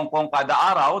ng Hong Kong kada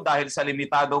araw dahil sa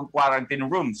limitadong quarantine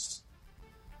rooms.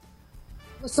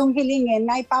 Gustong hilingin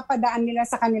na ipapadaan nila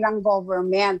sa kanilang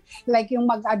government. Like yung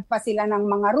mag-add pa sila ng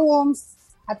mga rooms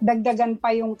at dagdagan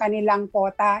pa yung kanilang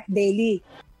quota daily.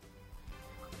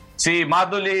 Si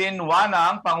Madeline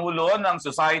Wanang, Pangulo ng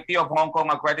Society of Hong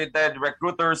Kong Accredited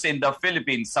Recruiters in the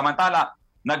Philippines. Samantala,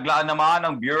 naglaan naman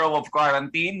ang Bureau of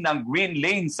Quarantine ng green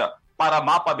lanes para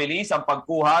mapabilis ang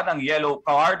pagkuha ng yellow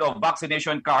card o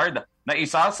vaccination card na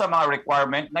isa sa mga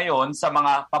requirement ngayon sa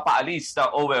mga papaalis na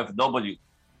OFW.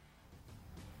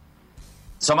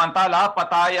 Samantala,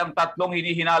 patay ang 3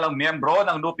 hinihinalang miyembro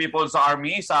ng New People's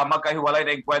Army sa magkahiwalay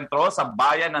na engkwentro sa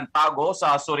bayan ng Tago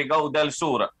sa Surigao del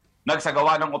Sur.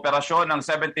 Nagsagawa ng operasyon ng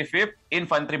 75th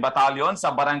Infantry Battalion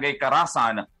sa Barangay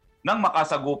Carasan nang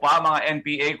makasagupa mga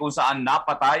NPA kung saan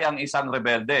napatay ang isang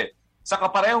rebelde. Sa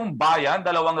kaparehong bayan, 2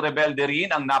 rebelde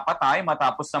rin ang napatay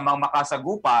matapos namang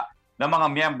makasagupa ng mga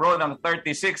miyembro ng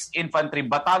 36th Infantry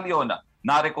Battalion.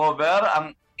 Na-recover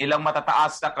ang ilang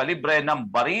matataas na kalibre ng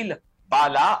baril,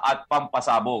 bala at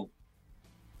pampasabog.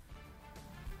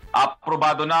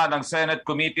 Aprobado na ng Senate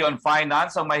Committee on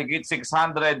Finance ang mahigit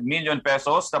 600 million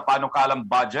pesos na panukalang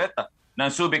budget ng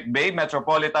Subic Bay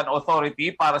Metropolitan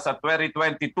Authority para sa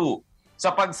 2022.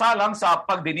 Sa pagsalang sa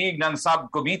pagdinig ng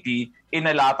subcommittee,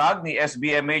 inalatag ni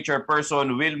SBMA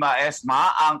Chairperson Wilma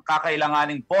Esma ang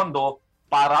kakailanganing pondo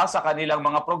para sa kanilang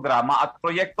mga programa at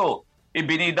proyekto.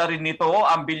 Ibinida rin nito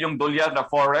ang $1 billion na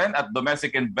foreign at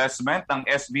domestic investment ng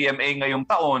SBMA ngayong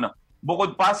taon,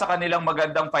 bukod pa sa kanilang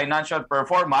magandang financial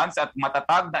performance at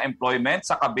matatag na employment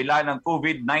sa kabila ng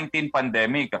COVID-19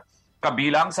 pandemic.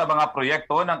 Kabilang sa mga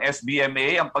proyekto ng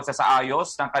SBMA ang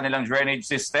pagsasaayos ng kanilang drainage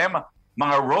system,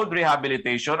 mga road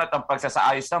rehabilitation at ang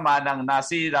pagsasaayos naman ng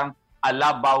nasirang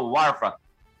Alabaw Wharf.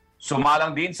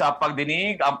 Sumalang din sa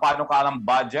pagdinig ang panukalang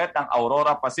budget ng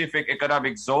Aurora Pacific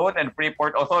Economic Zone and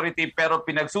Freeport Authority pero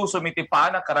pinagsusumiti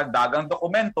pa ng karagdagang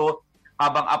dokumento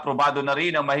habang aprobado na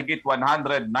rin ang mahigit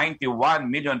 191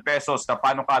 million pesos na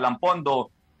panukalang pondo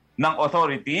ng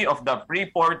Authority of the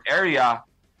Freeport Area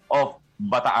of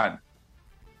Bataan.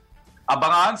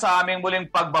 Abangan sa aming muling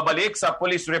pagbabalik sa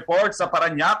police report sa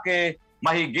Parañaque,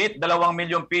 mahigit 2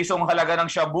 milyong pisong halaga ng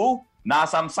shabu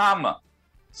nasamsam.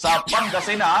 Sa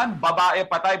Pangasinan, babae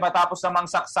patay matapos namang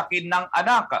saksakin ng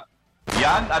anak.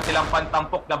 Yan at ilang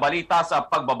pantampok na balita sa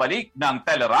pagbabalik ng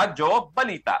Teleradyo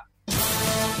Balita.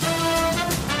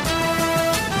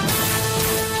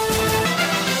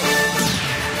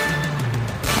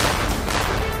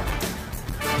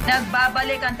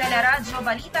 Nagbabalik ang Teleradyo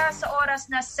Balita sa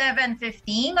oras na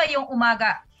 7:50 ngayong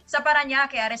umaga. Sa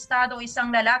Parañaque, arestado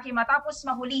isang lalaki matapos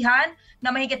mahulihan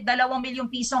na mahigit 2 milyong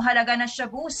pisong halaga ng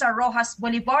shabu sa Rojas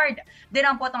Boulevard.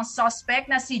 Dinampot ang suspect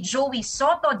na si Joey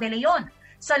Soto de Leon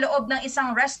sa loob ng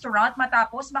isang restaurant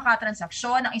matapos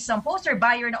makatransaksyon ng isang poster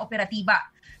buyer na operatiba.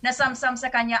 Nasamsam sa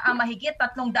kanya ang mahigit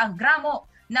 300 gramo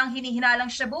ng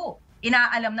hinihinalang shabu.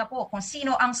 Inaalam na po kung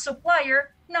sino ang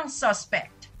supplier ng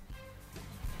suspect.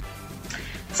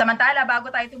 Samantala,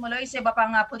 bago tayo tumuloy sa iba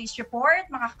pang police report,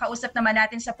 makakausap naman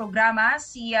natin sa programa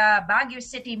si Baguio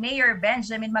City Mayor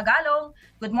Benjamin Magalong.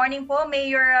 Good morning po,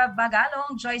 Mayor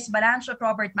Magalong, Joyce Balancho at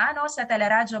Robert Mano sa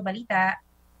Teleradyo Balita.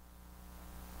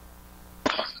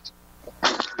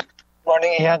 Good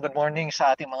morning, Ian. Good morning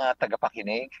sa ating mga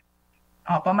tagapakinig.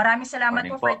 Opo, maraming salamat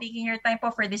po for taking your time po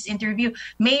for this interview.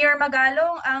 Mayor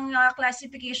Magalong, ang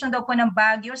classification daw po ng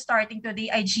Baguio starting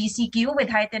today ay GCQ with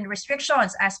heightened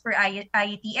restrictions as per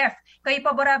IETF. Kayo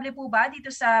paborable po ba dito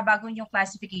sa bagong yung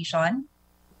classification?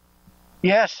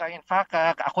 Yes, in fact,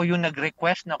 ako yung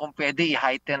nag-request na kung pwede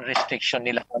i-heighten restriction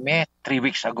nila kami. 3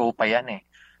 weeks ago pa yan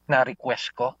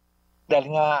na-request ko.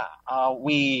 Dahil nga,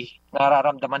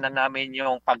 nararamdaman na namin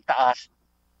yung pagtaas.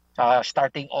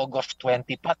 Starting August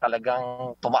 20 pa,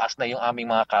 talagang tumaas na yung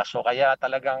aming mga kaso. Kaya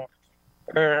talagang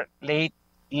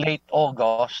late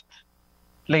August,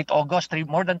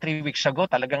 more than 3 weeks ago,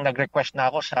 talagang nag-request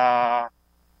na ako sa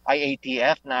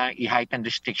IATF na i-heighten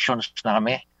restrictions na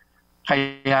kami.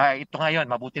 Kaya ito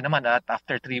ngayon, mabuti naman at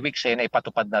after 3 weeks,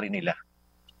 naipatupad na rin nila.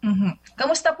 Mm-hmm.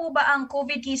 Kamusta po ba ang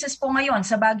COVID cases po ngayon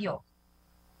sa Baguio?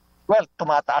 Well,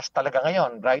 tumataas talaga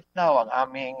ngayon. Right now, ang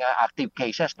aming active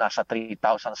cases nasa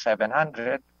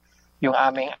 3,700. Yung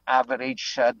aming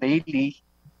average daily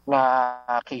na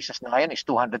cases na ngayon is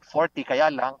 240. Kaya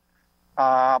lang,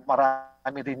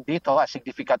 marami din dito, a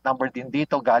significant number din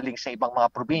dito galing sa ibang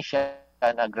mga probinsya.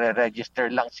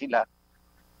 Nagre-register lang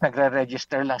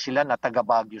sila na taga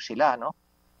Baguio sila, no?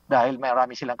 Dahil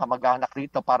marami silang kamag-anak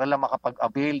rito para lang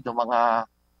makapag-avail ng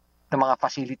mga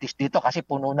facilities dito kasi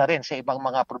puno na rin sa ibang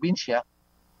mga probinsya.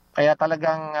 Kaya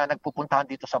talagang nagpupuntahan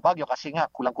dito sa Baguio kasi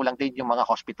nga kulang-kulang din yung mga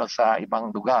hospital sa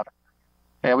ibang lugar.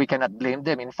 Kaya we cannot blame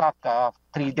them. In fact, 3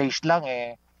 days lang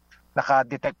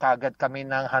naka-detect agad kami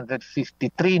ng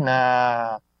 153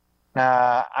 na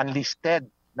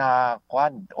unlisted na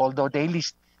kwan. Although they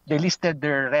listed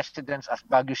their residents as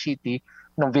Baguio City,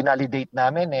 nung vinalidate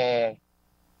namin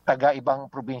taga-ibang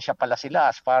probinsya pala sila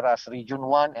as far as Region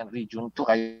 1 and Region 2.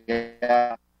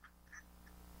 Kaya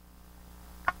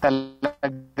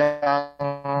talagang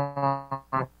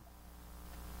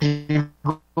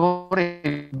siguro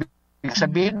ibig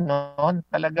sabihin noon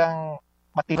talagang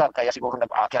matira kaya siguro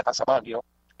nag-aakyatan sa Baguio.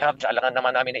 Kaya alangan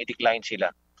naman namin na i-decline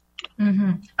sila.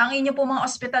 Ang inyo po mga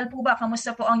ospital po ba,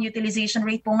 kamusta po ang utilization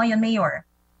rate po ngayon, Mayor?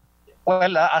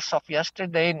 Well, as of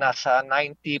yesterday, nasa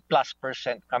 90+%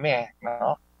 kami.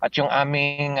 No? At yung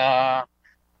aming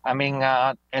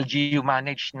LGU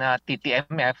managed na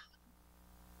TTMF,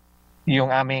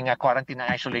 yung aming quarantine and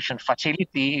isolation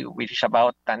facility, which is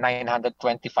about 925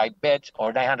 beds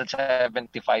or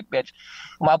 975 beds,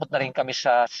 umabot na rin kami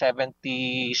sa 70,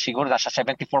 siguro nasa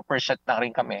 74% na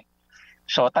rin kami.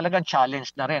 So talagang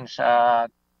challenge na rin sa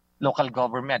local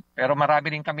government. Pero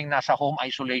marami rin kaming nasa home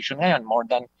isolation ngayon. More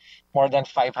than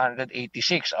 586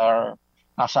 are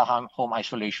nasa home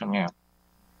isolation ngayon.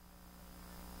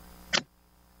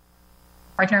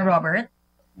 Partner Robert?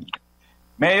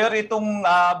 Mayor, itong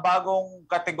bagong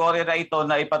kategorya na ito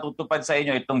na ipatutupad sa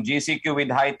inyo, itong GCQ with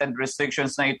heightened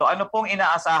restrictions na ito, ano pong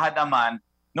inaasahan naman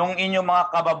nung inyong mga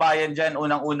kababayan dyan,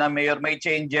 unang-una, Mayor, may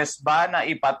changes ba na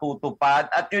ipatutupad?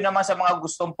 At yun naman sa mga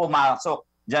gustong pumasok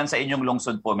dyan sa inyong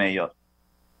lungsod po, Mayor.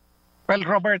 Well,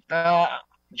 Robert,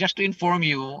 just to inform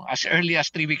you, as early as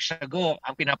 3 weeks ago,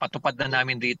 ang pinapatupad na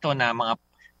namin dito na mga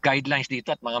guidelines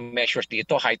dito at mga measures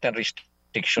dito, heightened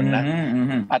restriction na.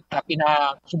 At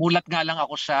sumulat nga lang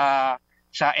ako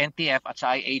sa NTF at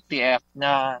sa IATF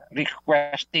na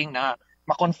requesting na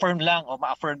ma-confirm lang o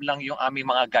ma-affirm lang yung aming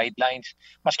mga guidelines.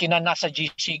 Maski na nasa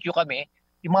GCQ kami,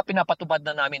 yung mga pinapatupad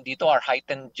na namin dito are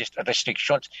heightened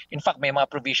restrictions. In fact, may mga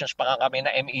provisions pa nga kami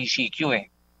na MECQ eh.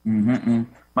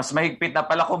 Mas mahigpit na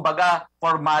pala, kumbaga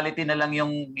formality na lang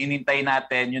yung inintay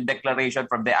natin, yung declaration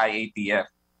from the IATF.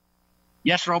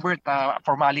 Yes, Robert,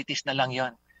 formalities na lang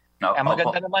yon.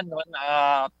 Maganda naman noon,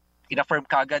 in-affirm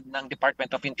kagad ng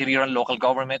Department of Interior and Local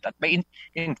Government at may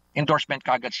endorsement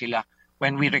kagad sila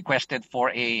when we requested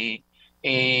for a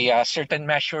certain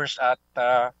measures at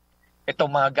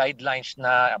itong mga guidelines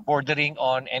na bordering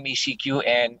on MECQ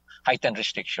and heightened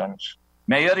restrictions.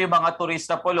 Mayor, yung mga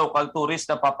turista po, local tourist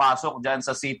na papasok dyan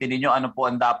sa city ninyo, ano po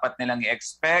ang dapat nilang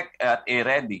i-expect at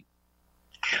i-ready?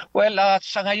 Well,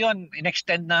 sa ngayon,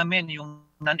 in-extend namin yung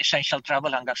non-essential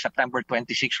travel hanggang September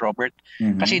 26, Robert.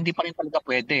 Kasi hindi pa rin talaga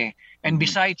pwede. And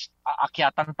besides,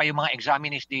 aakyatan pa yung mga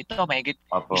examinees dito. Mahigit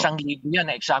 1,000 yan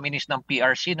na examinees ng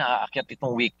PRC na aakyat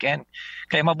itong weekend.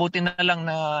 Kaya mabuti na lang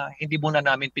na hindi muna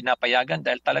namin pinapayagan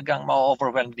dahil talagang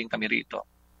ma-overwhelmed din kami rito.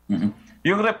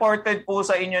 Yung reported po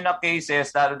sa inyo na cases,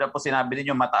 lalo na po sinabi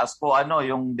ninyo mataas po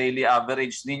yung daily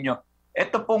average ninyo.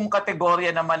 Ito pong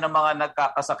kategorya naman ng mga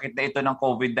nagkakasakit na ito ng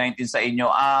COVID-19 sa inyo,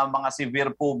 mga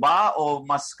severe po ba o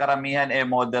mas karamihan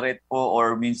moderate po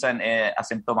or minsan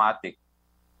asymptomatic?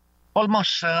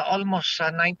 Almost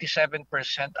 97%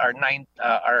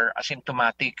 are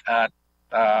asymptomatic at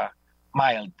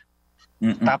mild.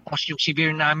 Tapos yung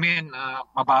severe namin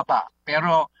mababa.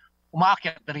 Pero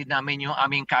umaakyat na rin namin yung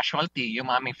aming casualty, yung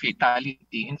aming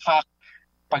fatality. In fact,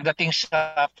 pagdating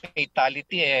sa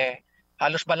fatality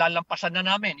halos malalampasan na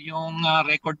namin yung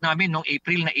record namin noong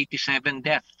April na 87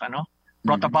 deaths,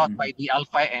 brought about by the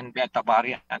Alpha and Beta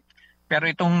variant. Pero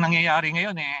itong nangyayari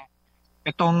ngayon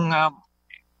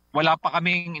wala pa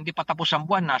kaming, hindi pa tapos ang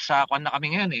buwan, nasa na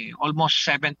kami ngayon almost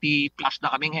 70 plus na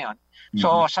kami ngayon.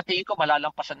 So sa tingin ko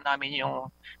malalampasan namin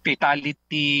yung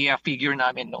fatality figure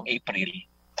namin noong April.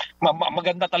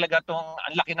 Maganda talaga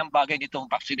ang laki ng bagay nitong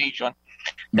vaccination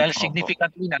dahil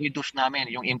significantly na-reduce namin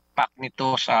yung impact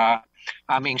nito sa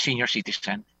aming senior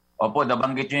citizen. Opo,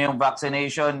 nabanggit nyo yung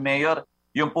vaccination, Mayor.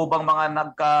 Yung po bang mga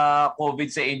nagka-COVID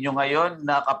sa inyo ngayon,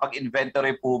 na kapag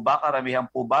inventory po ba, karamihan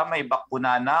po ba, may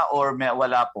bakuna na or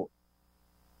wala po?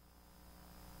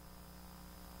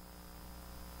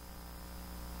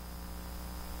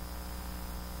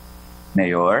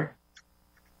 Mayor?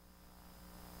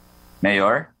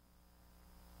 Mayor?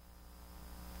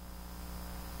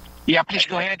 Yeah, please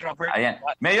go ahead, Robert. Ayan.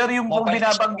 Mayor, yung pong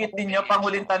binabanggit ninyo,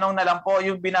 panguling tanong na lang po,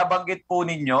 yung binabanggit po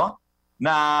ninyo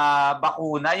na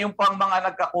bakuna, yung pang mga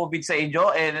nagka-COVID sa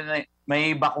inyo,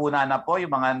 may bakuna na po,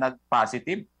 yung mga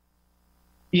nag-positive?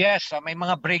 Yes, may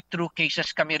mga breakthrough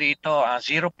cases kami rito.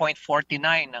 0.49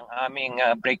 ang aming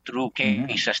breakthrough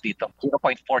cases dito.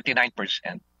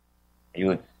 0.49%.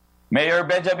 Ayun. Mayor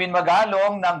Benjamin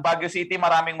Magalong ng Baguio City,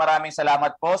 maraming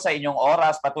salamat po sa inyong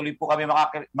oras. Patuloy po kami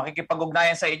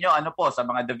makikipag-ugnayan sa inyo sa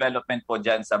mga development po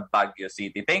dyan sa Baguio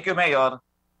City. Thank you, Mayor.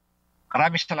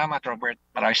 Maraming salamat, Robert.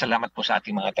 Maraming salamat po sa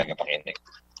ating mga tagapakinig.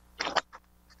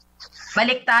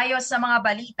 Balik tayo sa mga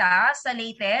balita. Sa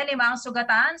Leyte, 5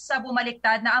 sugatan sa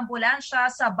bumaliktad na ambulansya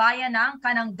sa bayan ng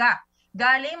Kananga.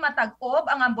 galing matag-ob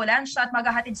ang ambulansya at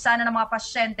maghahatid sana ng mga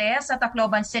pasyente sa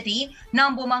Tacloban City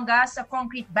nang bumangga sa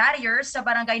concrete barrier sa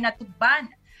barangay Natugban.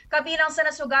 Kabilang sa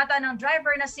nasugatan ng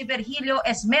driver na si Virgilio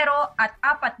Esmero at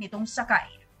 4 nitong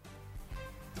sakay.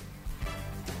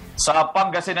 Sa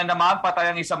Pangasinan naman,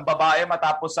 patay ang isang babae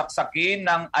matapos saksakin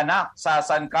ng anak sa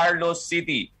San Carlos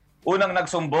City. Unang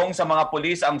nagsumbong sa mga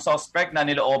pulis ang sospek na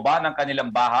nilooban ng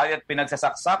kanilang bahay at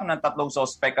pinagsasaksak ng 3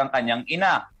 sospek ang kanyang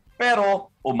ina. Pero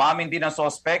umamin din ang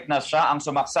sospek na siya ang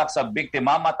sumaksak sa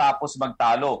biktima matapos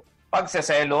magtalo.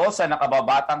 Pagseselo sa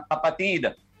nakababatang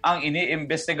kapatid ang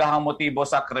iniimbestigahang motibo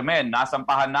sa krimen.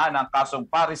 Nasampahan na ng kasong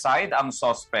parricide ang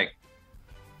sospek.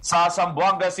 Sa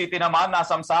Zamboanga City naman,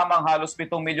 nasamsamang halos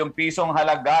 7 milyong pisong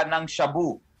halaga ng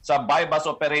shabu sa bypass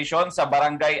operation sa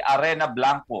barangay Arena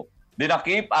Blanco.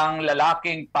 Dinakip ang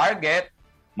lalaking target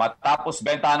matapos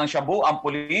bentahan ng shabu ang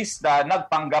pulis na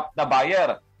nagpanggap na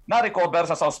buyer. Na-recover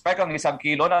sa suspect ang 1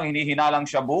 kilo ng hinihinalang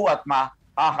shabu at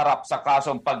mahaharap sa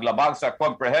kasong paglabag sa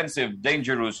Comprehensive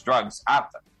Dangerous Drugs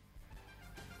Act.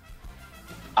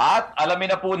 At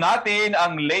alamin na po natin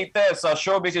ang latest sa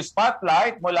Showbiz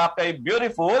Spotlight mula kay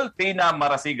beautiful Tina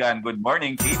Marasigan. Good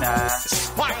morning, Tina.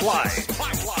 Spotlight.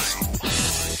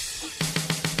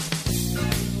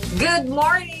 Good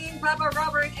morning, Papa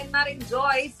Robert and Maring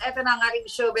Joyce. Ito na ang ating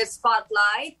Showbiz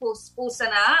Spotlight. Puspusa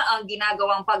na ang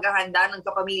ginagawang paghahanda ng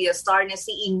kapamilya star na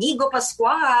si Inigo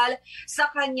Pascual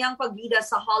sa kanyang pagbida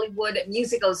sa Hollywood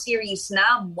musical series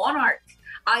na Monarch.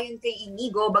 Ayon kay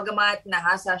Inigo, bagamat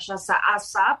nahasa siya sa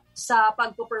ASAP sa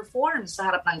pagpo-perform sa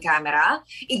harap ng kamera,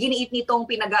 iginiit nitong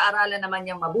pinag-aaralan naman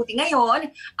niyang mabuti ngayon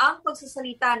ang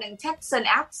pagsasalita ng Texan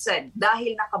accent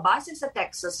dahil nakabase sa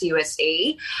Texas,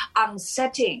 USA ang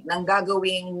setting ng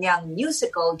gagawing niyang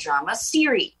musical drama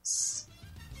series.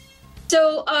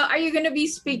 So, are you going to be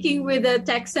speaking with a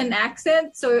Texan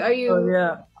accent? So, are you? Oh,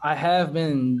 yeah, I have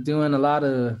been doing a lot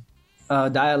of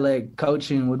dialect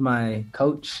coaching with my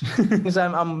coach because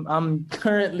I'm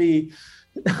currently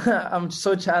I'm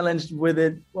so challenged with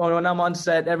it when I'm on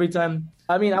set every time.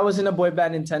 I mean, I was in a boy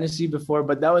band in Tennessee before,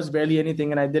 but that was barely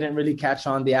anything and I didn't really catch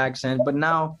on the accent. But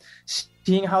now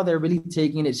seeing how they're really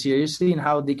taking it seriously and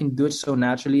how they can do it so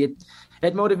naturally,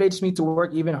 it motivates me to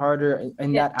work even harder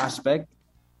in that aspect.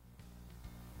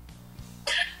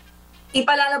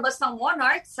 Ipalalabas ng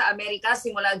Monarch sa Amerika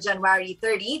simula January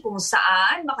 30 kung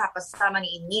saan makakasama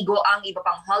ni Inigo ang iba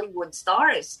pang Hollywood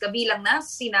stars. Kabilang na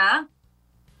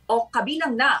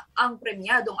ang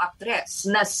premyadong aktres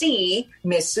na si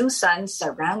Miss Susan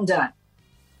Sarandon.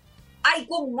 Ay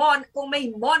kung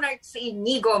may Monarch si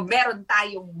Inigo, meron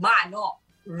tayong Mano.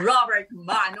 Robert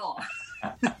Mano.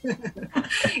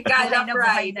 Kada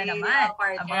Friday na naman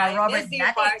ang mga Robert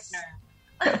Natics.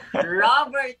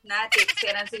 Robert Natics,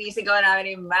 yan ang sinisigaw namin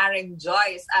ni Maring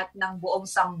Joyce at ng buong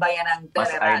sambayan ng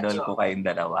Teleradyo. Mas idol ko kayong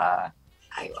dalawa.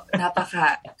 Ay,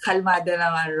 napaka-kalmado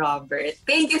naman, Robert.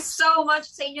 Thank you so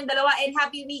much sa inyong dalawa and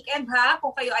happy weekend ha.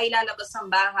 Kung kayo ay lalabas ng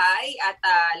bahay at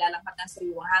lalangkat ng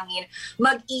sariwang hangin,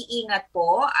 mag-iingat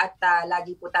po at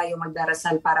lagi po tayo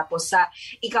magdarasal para po sa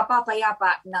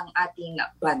ikapapayapa ng ating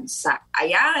bansa.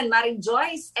 Ayan, Maring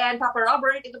Joyce and Papa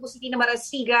Robert, ito po si Tina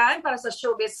Marasigan para sa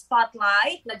Showbiz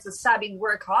Spotlight. Nagsasabing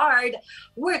work hard,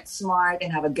 work smart,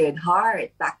 and have a good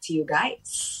heart. Back to you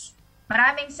guys.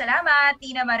 Maraming salamat,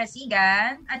 Tina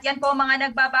Marasigan. At yan po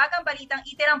mga nagbabagang balitang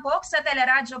itinampok sa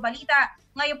Teleradyo Balita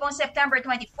ngayon pong September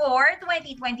 24,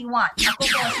 2021. Ako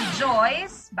po si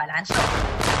Joyce Balancho.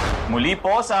 Muli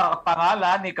po sa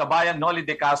pangalan ni Kabayang Noli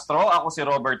De Castro, ako si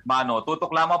Robert Mano.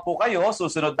 Tutok lamang po kayo,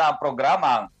 susunod na ang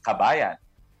programang Kabayan.